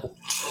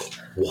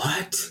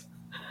 What?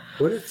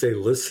 What if they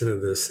listen to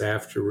this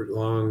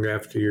long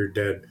after you're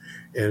dead,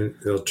 and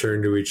they'll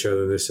turn to each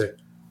other and they say,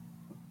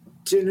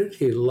 "Didn't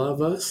he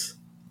love us?"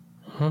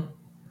 Huh?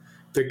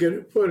 They're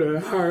gonna put a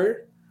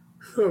heart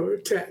or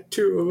a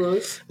tattoo of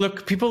us.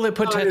 Look, people that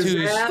put on his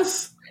tattoos.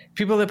 ass?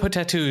 People that put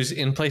tattoos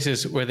in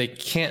places where they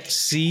can't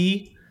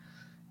see,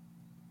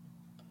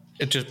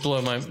 it just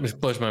blows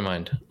my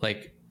mind.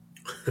 Like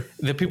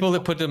the people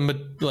that put them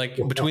like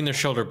between their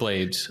shoulder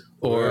blades,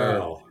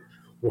 or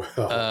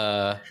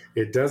well,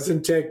 it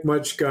doesn't take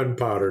much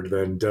gunpowder,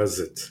 then, does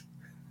it?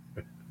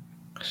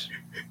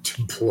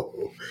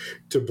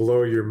 to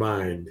blow your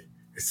mind.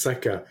 It's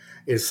like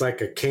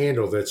a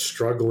candle that's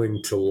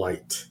struggling to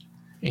light.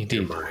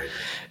 Indeed. Your mind.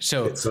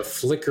 So it's a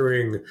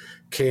flickering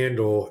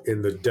candle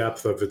in the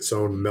depth of its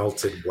own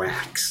melted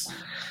wax.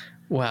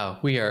 Wow,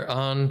 we are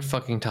on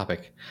fucking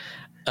topic.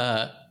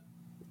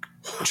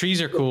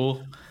 Trees are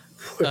cool.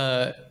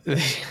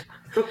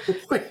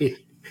 Wait,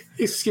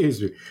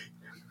 excuse me.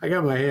 I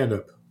got my hand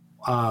up.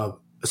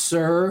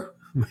 Sir,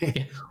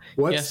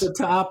 what's the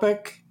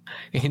topic?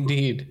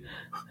 Indeed.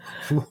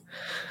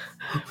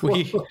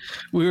 We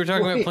were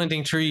talking about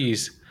planting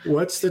trees.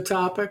 What's the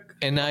topic?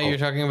 And now you're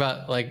talking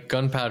about like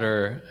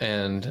gunpowder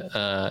and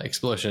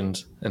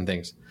explosions and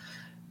things.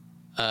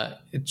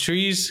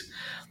 Trees.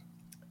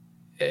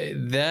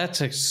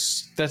 That's a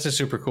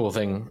super cool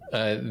thing.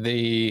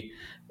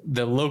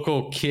 The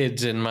local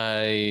kids in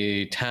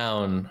my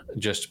town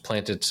just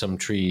planted some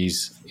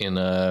trees in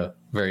a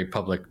very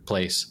public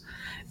place,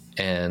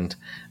 and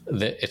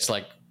it's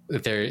like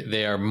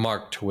they are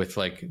marked with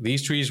like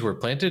these trees were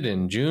planted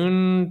in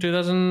June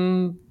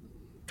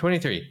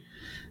 2023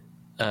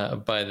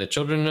 by the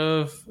children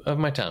of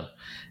my town,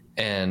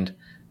 and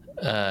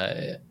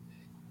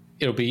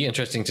it'll be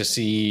interesting to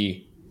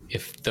see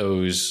if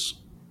those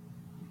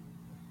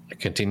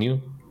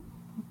continue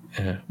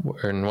and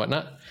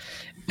whatnot.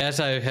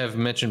 As I have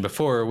mentioned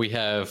before, we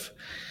have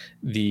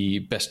the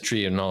best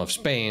tree in all of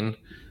Spain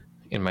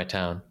in my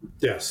town.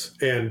 Yes,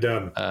 and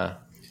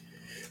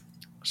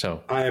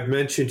so I have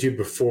mentioned to you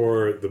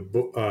before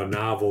the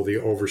novel The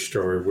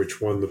Overstory,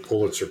 which won the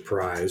Pulitzer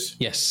Prize.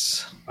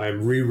 Yes,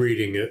 I'm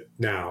rereading it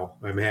now.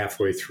 I'm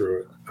halfway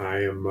through it.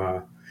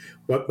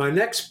 But my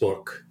next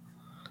book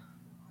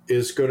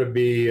is going to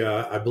be,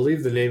 I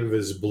believe the name of it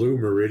is Blue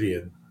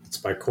Meridian. It's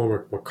by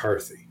Cormac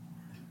McCarthy,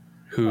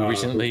 who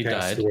recently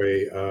passed died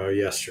away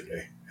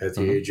yesterday at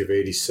the age of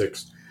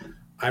 86.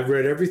 I've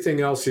read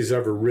everything else he's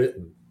ever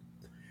written.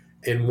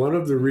 And one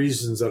of the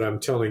reasons that I'm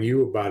telling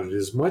you about it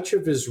is much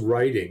of his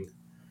writing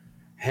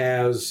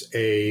has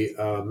a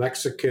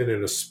Mexican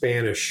and a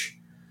Spanish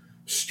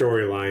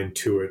storyline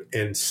to it.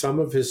 And some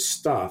of his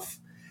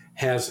stuff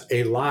has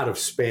a lot of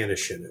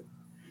Spanish in it.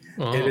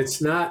 Oh. And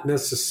it's not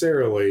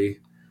necessarily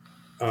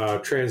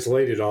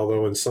translated,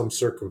 although in some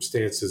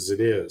circumstances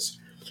it is.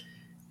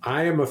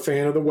 I am a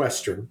fan of the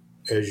Western,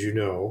 as you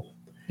know.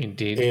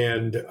 Indeed.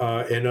 And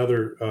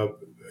other,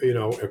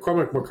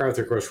 Cormac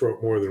McCarthy, of course,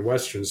 wrote more than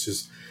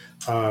Westerns.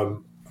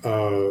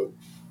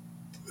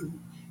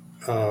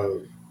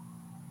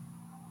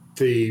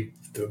 The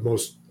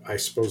most, I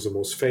suppose, the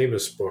most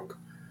famous book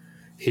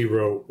he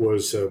wrote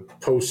was a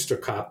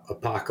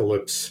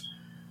post-apocalypse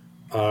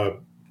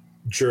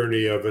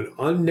journey of an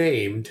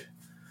unnamed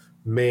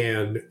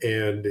man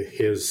and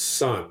his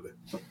son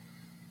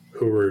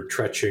who were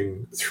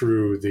trekking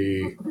through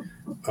the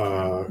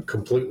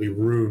completely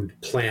ruined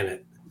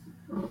planet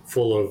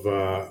full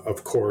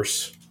of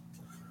course,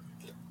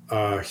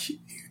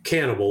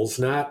 cannibals,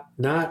 not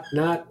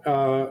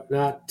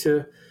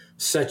to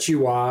set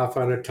you off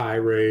on a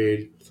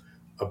tirade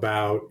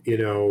about,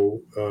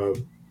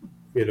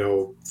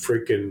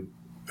 freaking,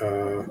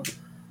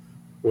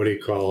 what do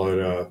you call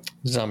it?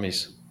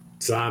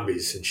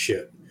 Zombies and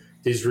shit.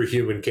 These were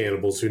human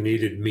cannibals who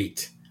needed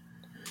meat.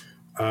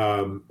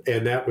 And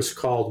that was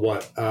called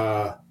what?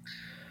 The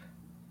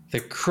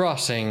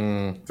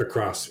Crossing. The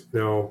Crossing.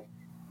 No.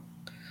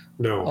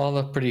 All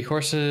the Pretty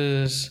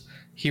Horses.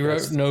 He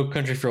wrote No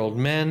Country for Old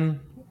Men,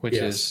 which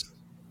is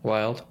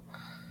wild.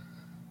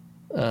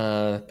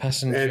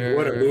 Passenger. And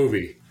what a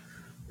movie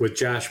with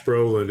Josh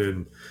Brolin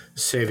and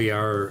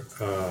Javier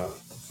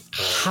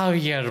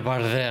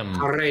Bardem.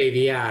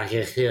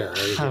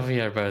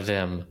 Javier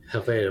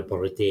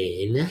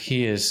Bardem.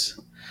 He is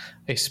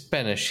a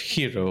Spanish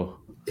hero.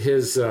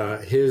 His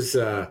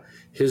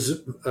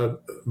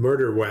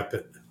murder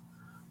weapon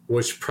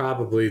was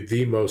probably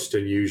the most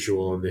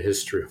unusual in the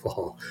history of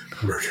all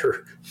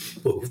murder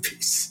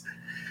movies.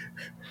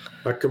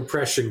 A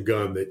compression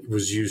gun that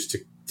was used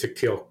to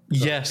kill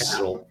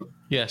cattle.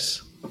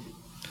 Yes.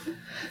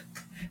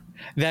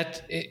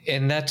 That's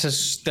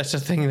a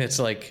thing that's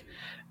like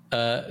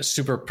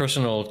super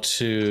personal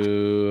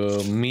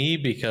to me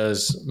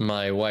because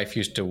my wife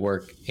used to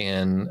work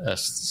in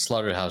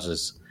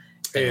slaughterhouses.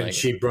 And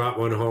she brought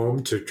one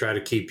home to try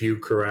to keep you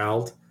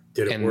corralled.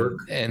 Did it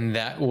work? And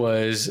that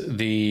was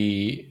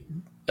the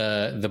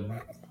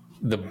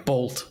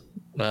bolt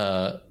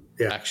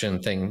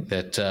action thing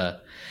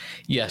that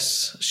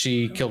yes,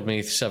 she killed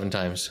me 7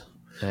 times.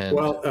 And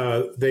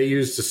they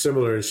used a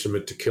similar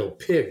instrument to kill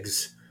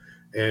pigs,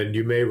 and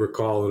you may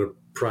recall in a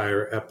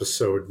prior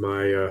episode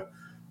my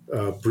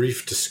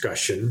brief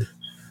discussion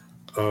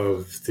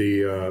of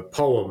the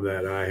poem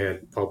that I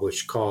had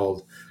published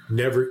called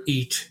 "Never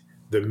Eat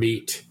the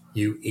Meat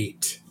You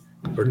Eat,"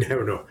 or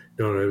no,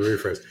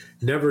 rephrase.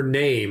 Never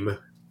name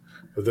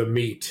the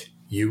meat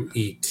you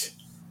eat.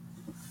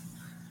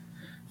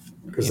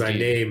 Because I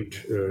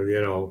named,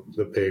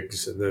 the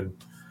pigs and then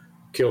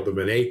killed them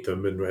and ate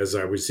them. And as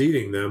I was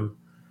eating them,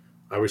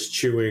 I was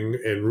chewing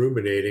and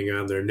ruminating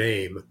on their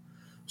name,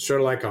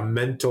 sort of like a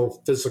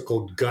mental,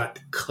 physical gut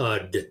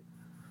cud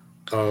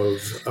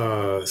of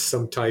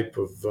some type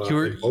of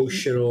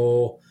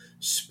emotional,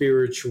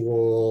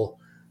 spiritual,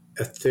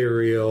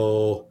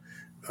 ethereal,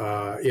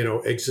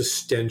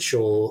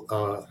 existential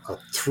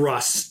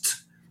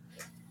thrust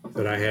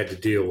that I had to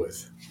deal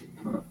with.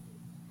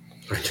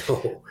 I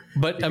know.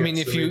 But I mean,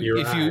 I can't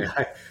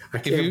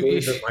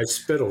believe that my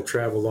spittle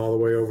traveled all the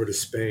way over to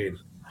Spain.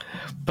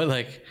 But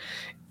like,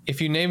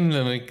 if you name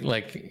them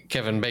like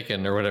Kevin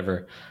Bacon or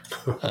whatever.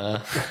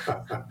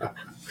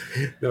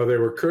 No, they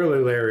were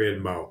Curly, Larry,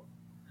 and Moe.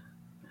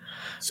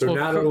 So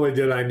not only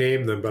did I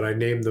name them, but I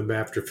named them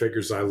after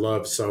figures I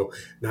love. So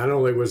not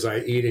only was I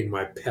eating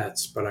my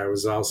pets, but I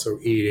was also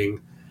eating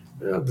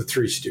the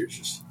Three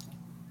Stooges.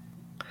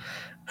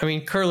 I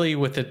mean, Curly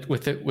with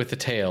the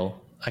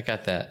tail, I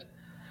got that.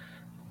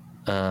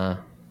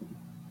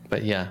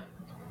 But yeah,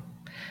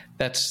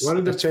 that's one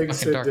of the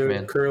pigs dark, had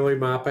man. Curly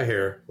mop of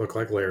hair, looked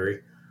like Larry,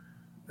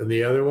 and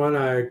the other one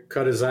I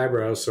cut his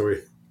eyebrows so he.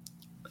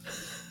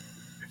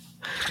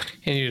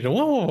 And you did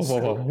whoa, so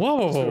he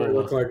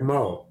looked like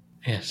Moe.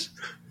 Yes.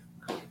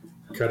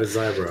 Cut his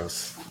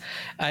eyebrows.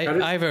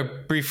 I have a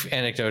brief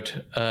anecdote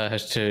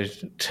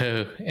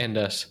to end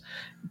us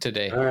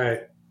today. All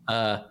right.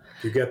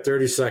 You got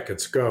 30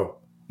 seconds. Go.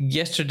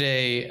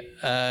 Yesterday,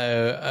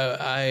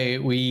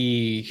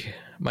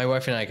 my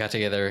wife and I got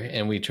together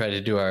and we tried to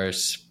do our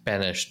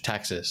Spanish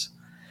taxes.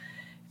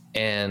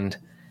 And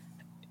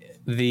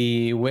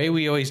the way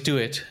we always do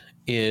it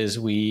is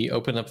we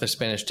open up the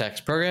Spanish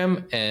tax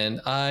program, and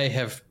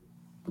I've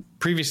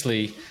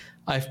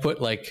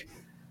put like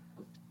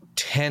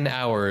 10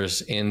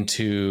 hours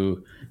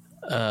into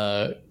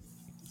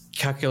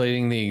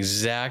calculating the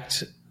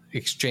exact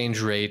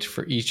exchange rate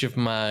for each of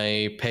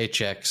my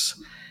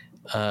paychecks,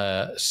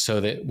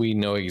 so that we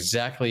know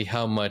exactly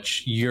how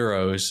much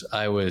euros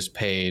I was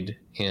paid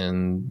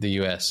in the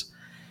US.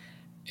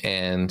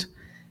 And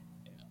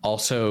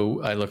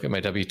also I look at my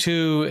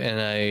W-2 and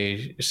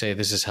I say,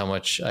 this is how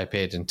much I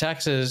paid in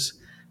taxes,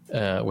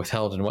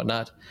 withheld and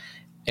whatnot.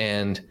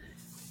 And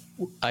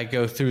I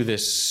go through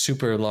this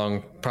super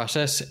long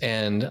process,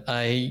 and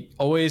I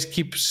always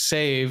keep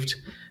saved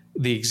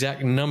the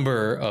exact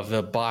number of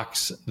the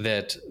box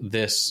that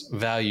this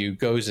value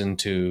goes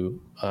into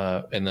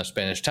in the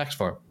Spanish tax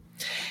form.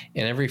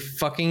 And every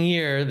fucking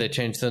year they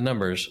change the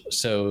numbers,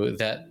 so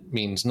that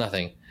means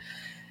nothing.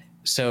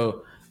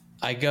 So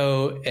I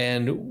go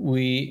and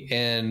we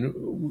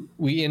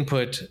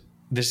input,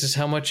 this is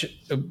how much,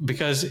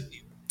 because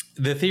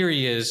the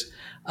theory is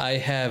I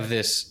have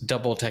this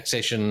double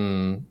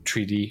taxation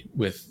treaty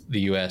with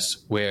the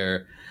US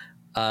where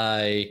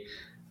I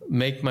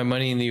make my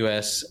money in the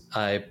US,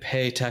 I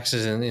pay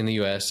taxes in the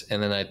US,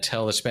 and then I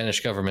tell the Spanish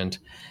government,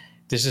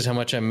 this is how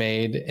much I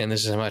made and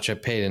this is how much I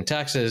paid in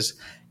taxes,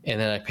 and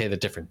then I pay the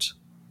difference,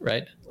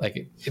 right?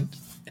 Like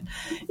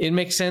it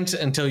makes sense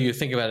until you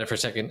think about it for a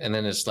second, and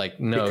then it's like,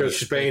 no. Because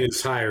Spain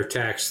is higher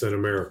tax than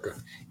America.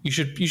 You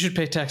should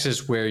pay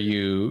taxes where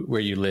you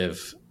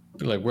live,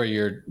 like where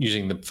you're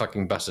using the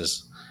fucking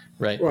buses,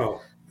 right?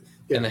 Well,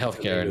 yeah, and the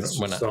healthcare and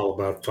whatnot. It's all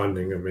about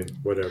funding. I mean,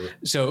 whatever.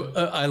 So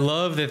I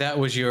love that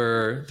was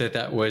your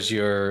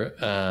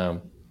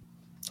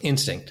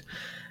instinct.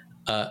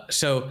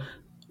 So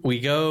we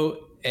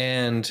go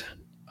and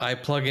I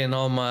plug in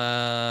all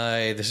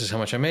my, this is how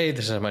much I made,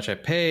 this is how much I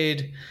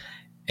paid,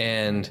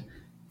 and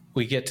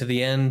we get to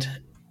the end,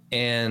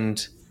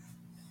 and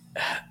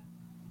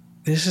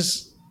this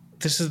is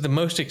the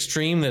most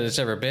extreme that it's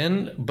ever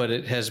been, but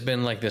it has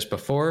been like this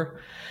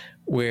before,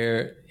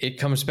 where it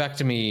comes back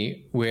to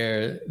me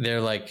where they're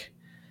like,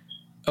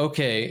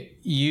 okay,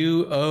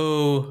 you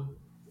owe,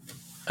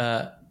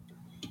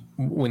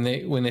 when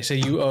they say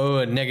you owe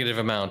a negative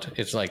amount,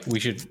 it's like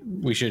we should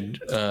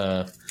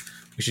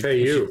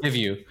give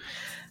you.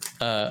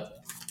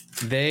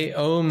 They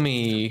owe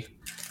me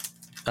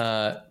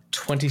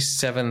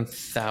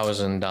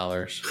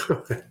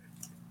 $27,000.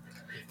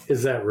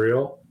 Is that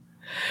real?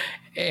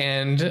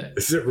 And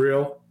is it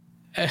real?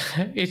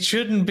 It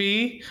shouldn't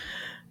be.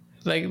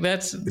 Like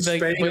that's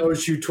Spain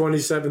owes you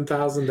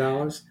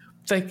 $27,000.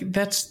 Like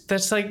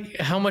that's like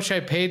how much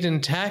I paid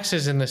in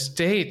taxes in the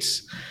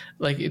States.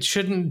 Like it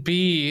shouldn't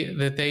be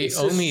that they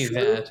owe me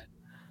that.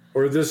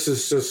 Or this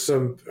is just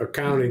some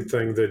accounting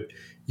thing that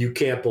you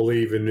can't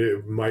believe and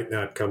it might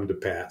not come to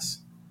pass.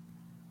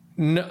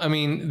 No, I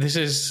mean, this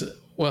is,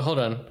 well, hold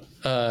on.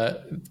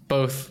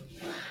 Both.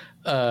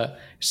 But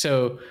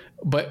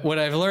what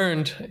I've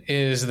learned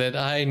is that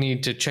I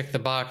need to check the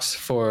box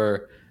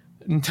for,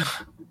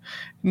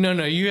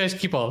 no, you guys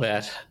keep all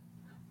that.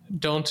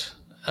 Don't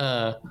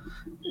try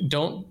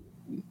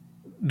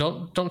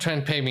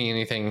and pay me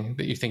anything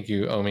that you think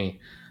you owe me.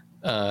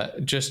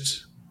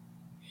 Just,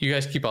 you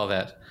guys keep all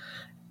that.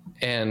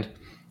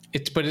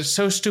 But it's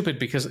so stupid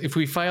because if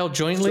we file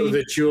jointly, so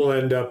that you'll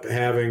end up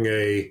having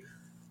a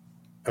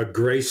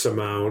grace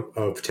amount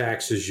of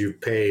taxes you've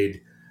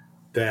paid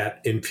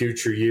that in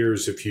future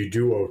years, if you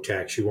do owe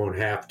tax, you won't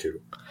have to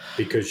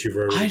because you've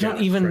already. I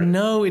don't even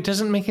know. It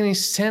doesn't make any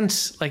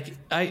sense. Like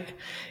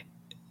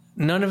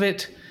none of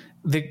it.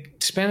 The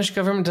Spanish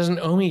government doesn't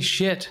owe me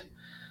shit.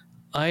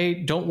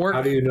 I don't work.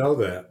 How do you know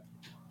that?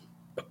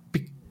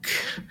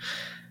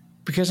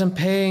 Because I'm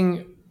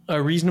paying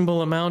a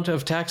reasonable amount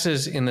of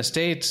taxes in the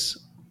States,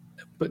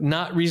 but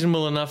not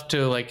reasonable enough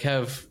to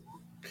have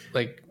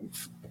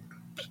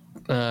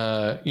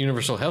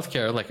universal health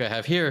care like I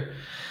have here.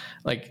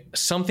 Like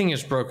something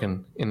is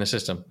broken in the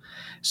system.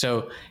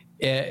 But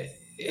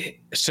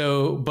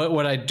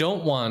what I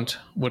don't want,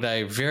 what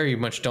I very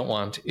much don't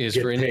want, is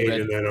get for any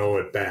paid and then owe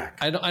it back.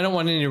 I don't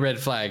want any red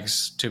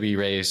flags to be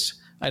raised.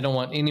 I don't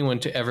want anyone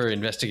to ever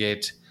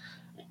investigate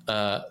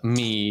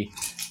me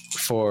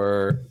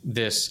for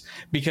this,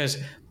 because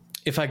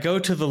if I go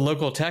to the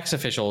local tax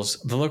officials,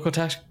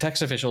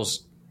 tax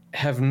officials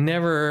have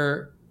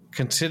never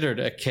considered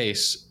a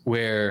case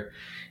where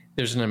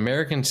there's an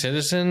American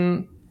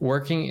citizen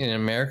working in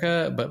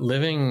America but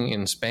living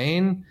in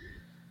Spain,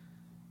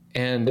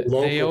 and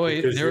local, they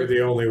always you're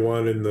the only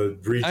one in the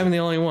region. I'm the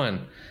only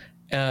one.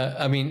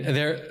 I mean,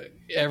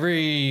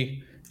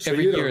 every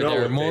year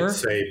there are more.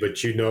 Say,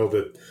 but you know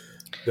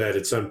that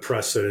it's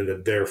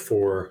unprecedented.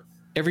 Therefore,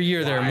 every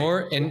year there are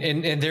more,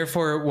 and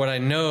therefore, what I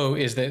know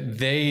is that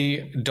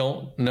they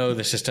don't know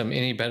the system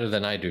any better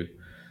than I do.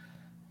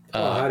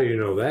 Well, how do you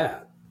know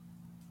that?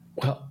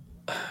 Well,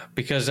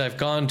 because I've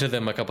gone to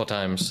them a couple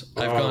times.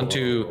 I've gone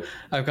to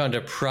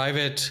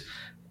private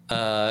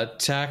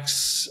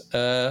tax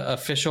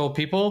official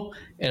people,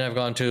 and I've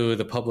gone to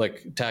the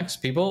public tax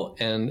people,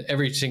 and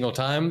every single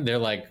time they're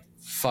like,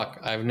 "Fuck,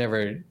 I've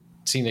never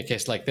seen a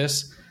case like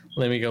this.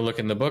 Let me go look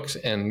in the books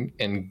and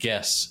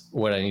guess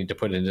what I need to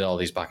put into all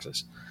these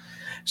boxes."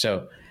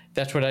 So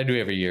that's what I do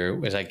every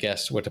year, is I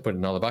guess what to put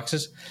in all the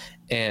boxes,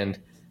 and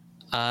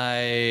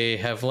I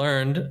have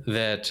learned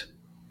that.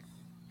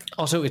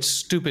 Also, it's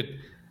stupid.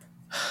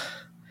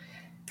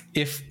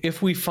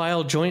 If we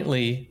file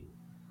jointly,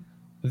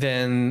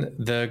 then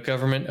the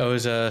government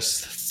owes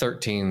us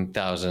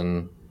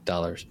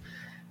 $13,000.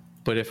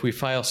 But if we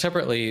file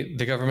separately,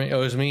 the government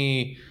owes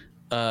me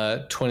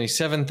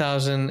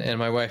 $27,000, and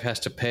my wife has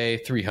to pay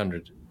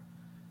 $300.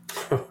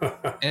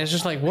 And it's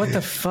just like, what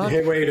the fuck?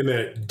 Hey, wait a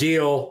minute.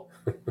 Deal.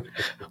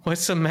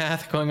 What's the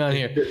math going on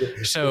here?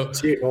 Deal.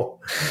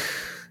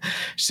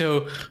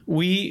 So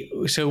we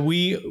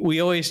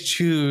always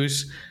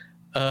choose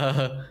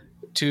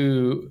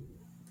to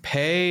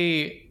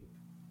pay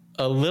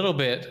a little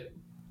bit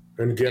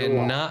and get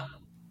and not,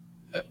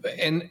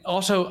 and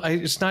also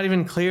it's not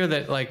even clear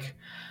that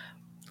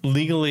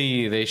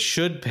legally they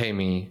should pay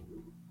me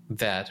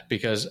that,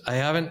 because I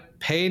haven't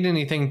paid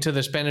anything to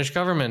the Spanish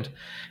government.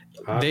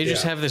 They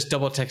just have this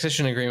double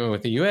taxation agreement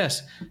with the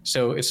U.S.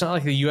 So it's not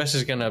like the U.S.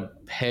 is going to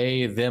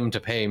pay them to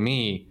pay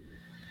me.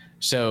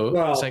 So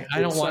it's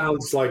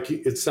like,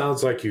 it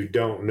sounds like you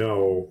don't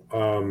know.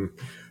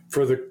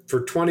 For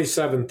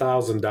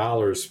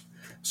 $27,000,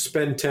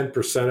 spend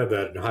 10% of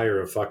that and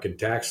hire a fucking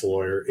tax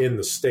lawyer in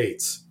the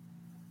States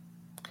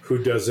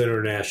who does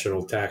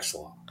international tax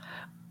law.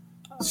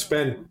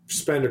 Spend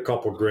a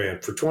couple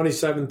grand for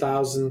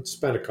 $27,000.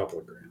 Spend a couple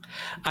of grand.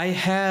 I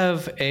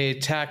have a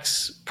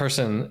tax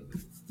person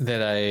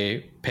that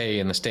I pay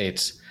in the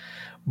States,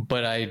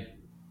 but I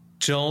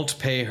don't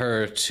pay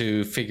her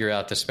to figure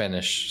out the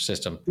Spanish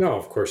system. No,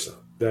 of course not.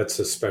 That's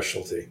a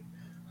specialty.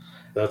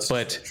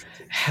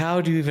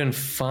 How do you even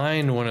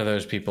find one of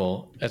those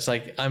people? It's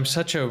like, I'm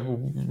such a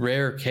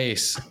rare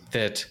case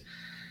that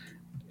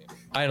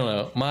I don't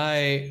know.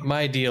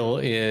 My deal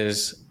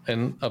is,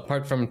 and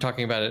apart from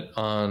talking about it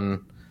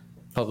on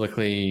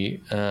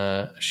publicly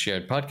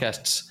shared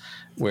podcasts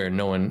where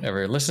no one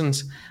ever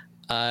listens,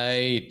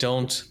 I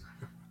don't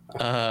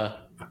look.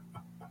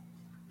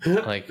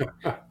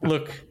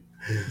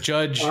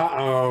 Judge,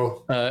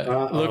 look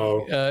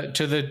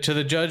to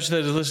the judge that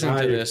is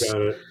listening to this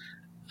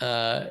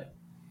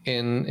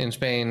in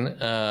Spain.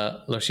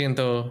 Lo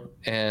siento,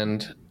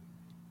 and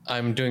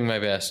I'm doing my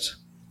best,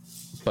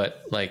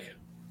 but I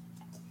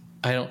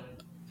don't.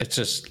 It's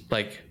just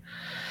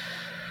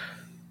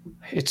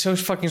it's so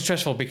fucking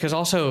stressful, because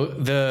also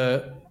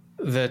the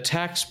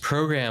tax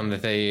program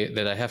that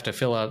I have to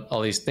fill out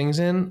all these things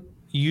in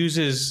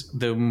uses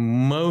the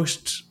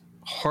most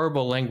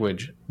horrible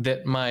language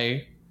that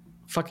my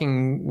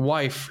fucking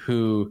wife,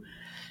 who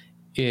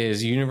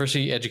is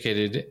university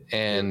educated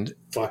and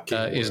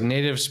is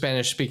native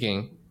Spanish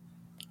speaking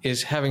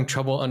is having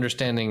trouble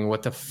understanding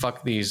what the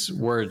fuck these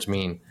words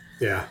mean.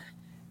 Yeah.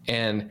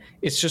 And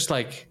it's just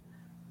like,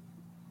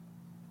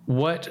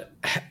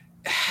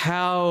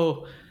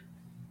 how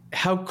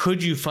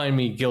could you find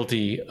me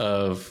guilty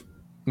of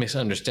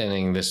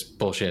misunderstanding this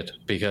bullshit?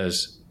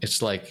 Because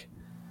it's like,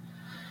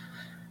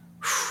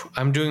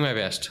 I'm doing my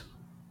best.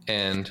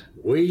 And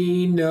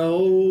we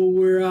know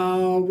we're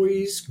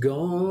always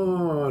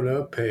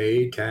gonna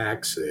pay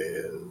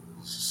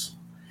taxes.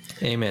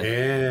 Amen.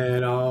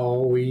 And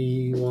all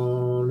we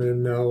want to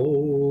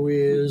know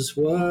is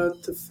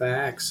what the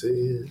facts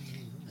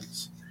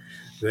is.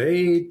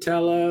 They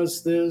tell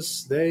us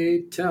this, they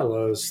tell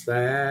us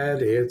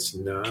that, it's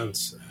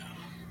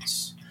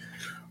nonsense.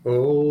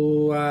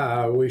 Oh,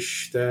 I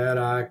wish that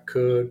I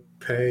could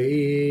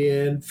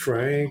pay in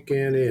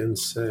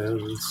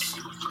frankincense.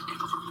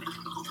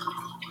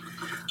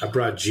 I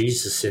brought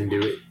Jesus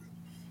into it.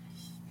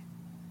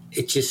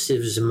 It just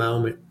was a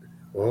moment.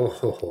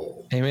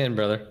 Oh, amen,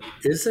 brother.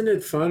 Isn't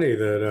it funny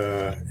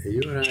that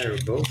you and I are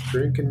both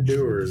drinking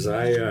doers?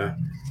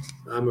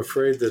 I'm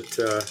afraid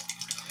that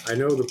I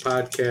know the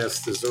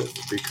podcast is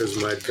over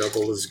because my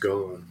double is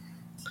gone.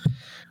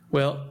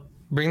 Well,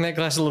 bring that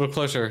glass a little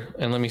closer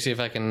and let me see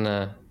if I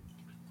can.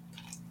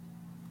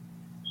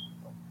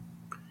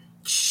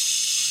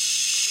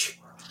 Shh.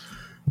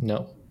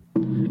 No.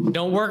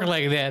 Don't work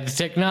like that. The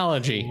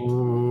technology.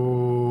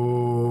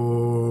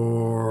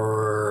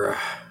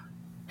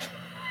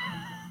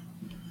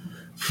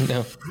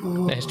 No.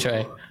 Nice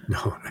try.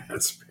 No,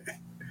 that's bad.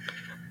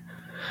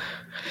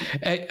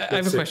 I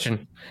have a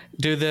question.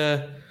 Do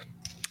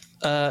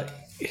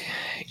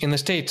in the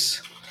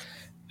States,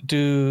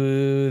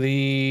 do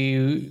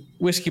the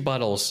whiskey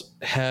bottles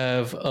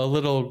have a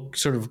little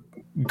sort of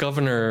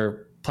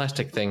governor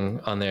plastic thing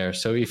on there?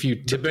 So if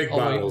you the big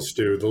bottles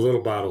do, the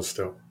little bottles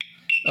don't.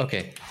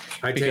 Okay.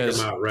 I take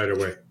them out right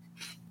away.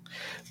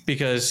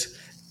 Because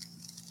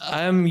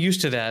I'm used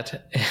to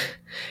that.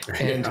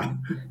 And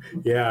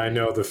yeah, I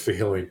know the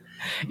feeling.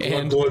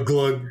 Glug,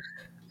 glug.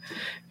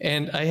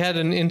 And I had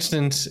an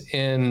instance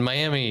in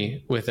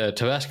Miami with a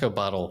Tabasco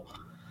bottle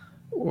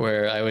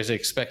where I was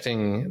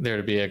expecting there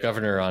to be a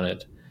governor on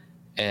it.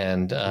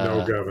 And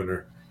no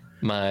governor.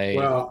 My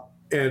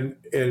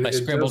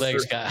scrambled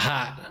eggs got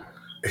hot.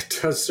 It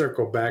does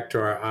circle back to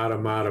our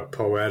automata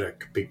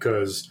poetic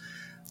because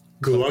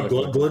glug,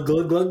 glug, glug,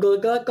 glug, glug,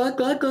 glug, glug, glug,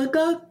 glug, glug,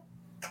 glug.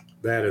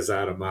 That is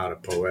automata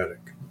poetic.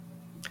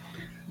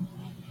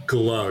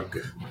 Glug.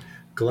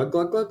 Glug,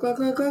 glug, glug, glug,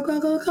 glug, glug,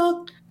 glug, glug,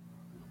 glug.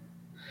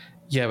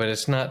 Yeah, but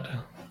it's not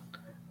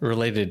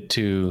related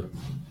to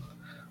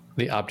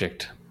the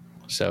object.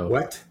 So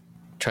what?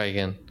 Try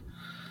again.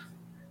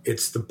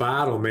 It's the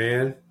bottle,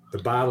 man. The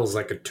bottle's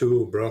like a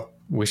tool, bro.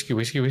 Whiskey. No.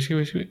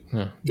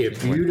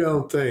 If you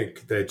don't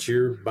think that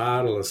your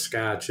bottle of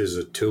scotch is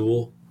a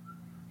tool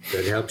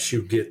that helps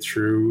you get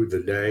through the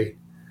day,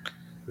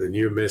 then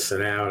you're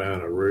missing out on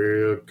a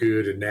real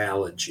good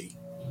analogy.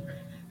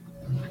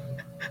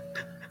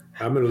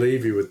 I'm going to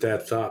leave you with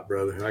that thought,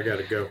 brother. I got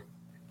to go.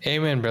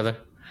 Amen, brother.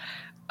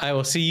 I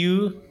will see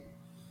you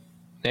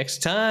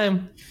next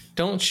time.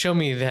 Don't show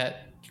me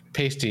that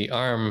pasty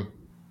arm.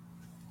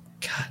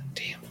 God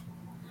damn.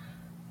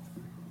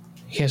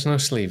 He has no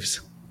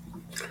sleeves.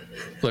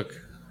 Look.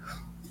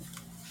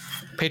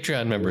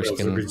 Patreon members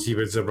can see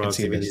this. Yeah.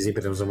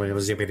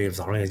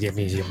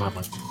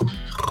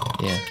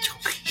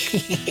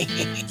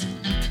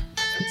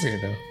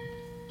 Weirdo.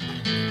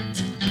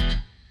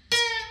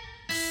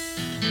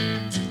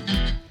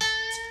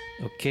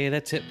 Okay,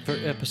 that's it for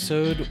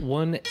episode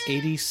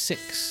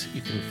 186.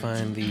 You can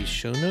find the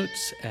show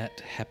notes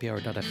at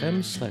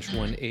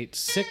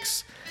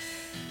happyhour.fm/186.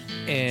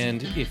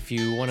 And if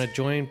you want to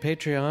join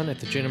Patreon at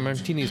the Jenna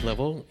Martinis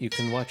level, you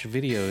can watch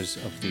videos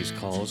of these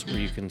calls where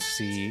you can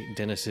see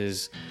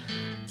Dennis's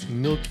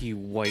milky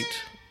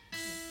white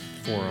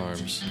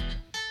forearms.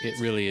 It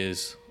really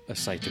is a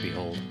sight to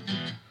behold.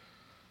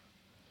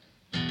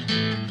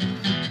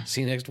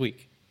 See you next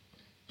week.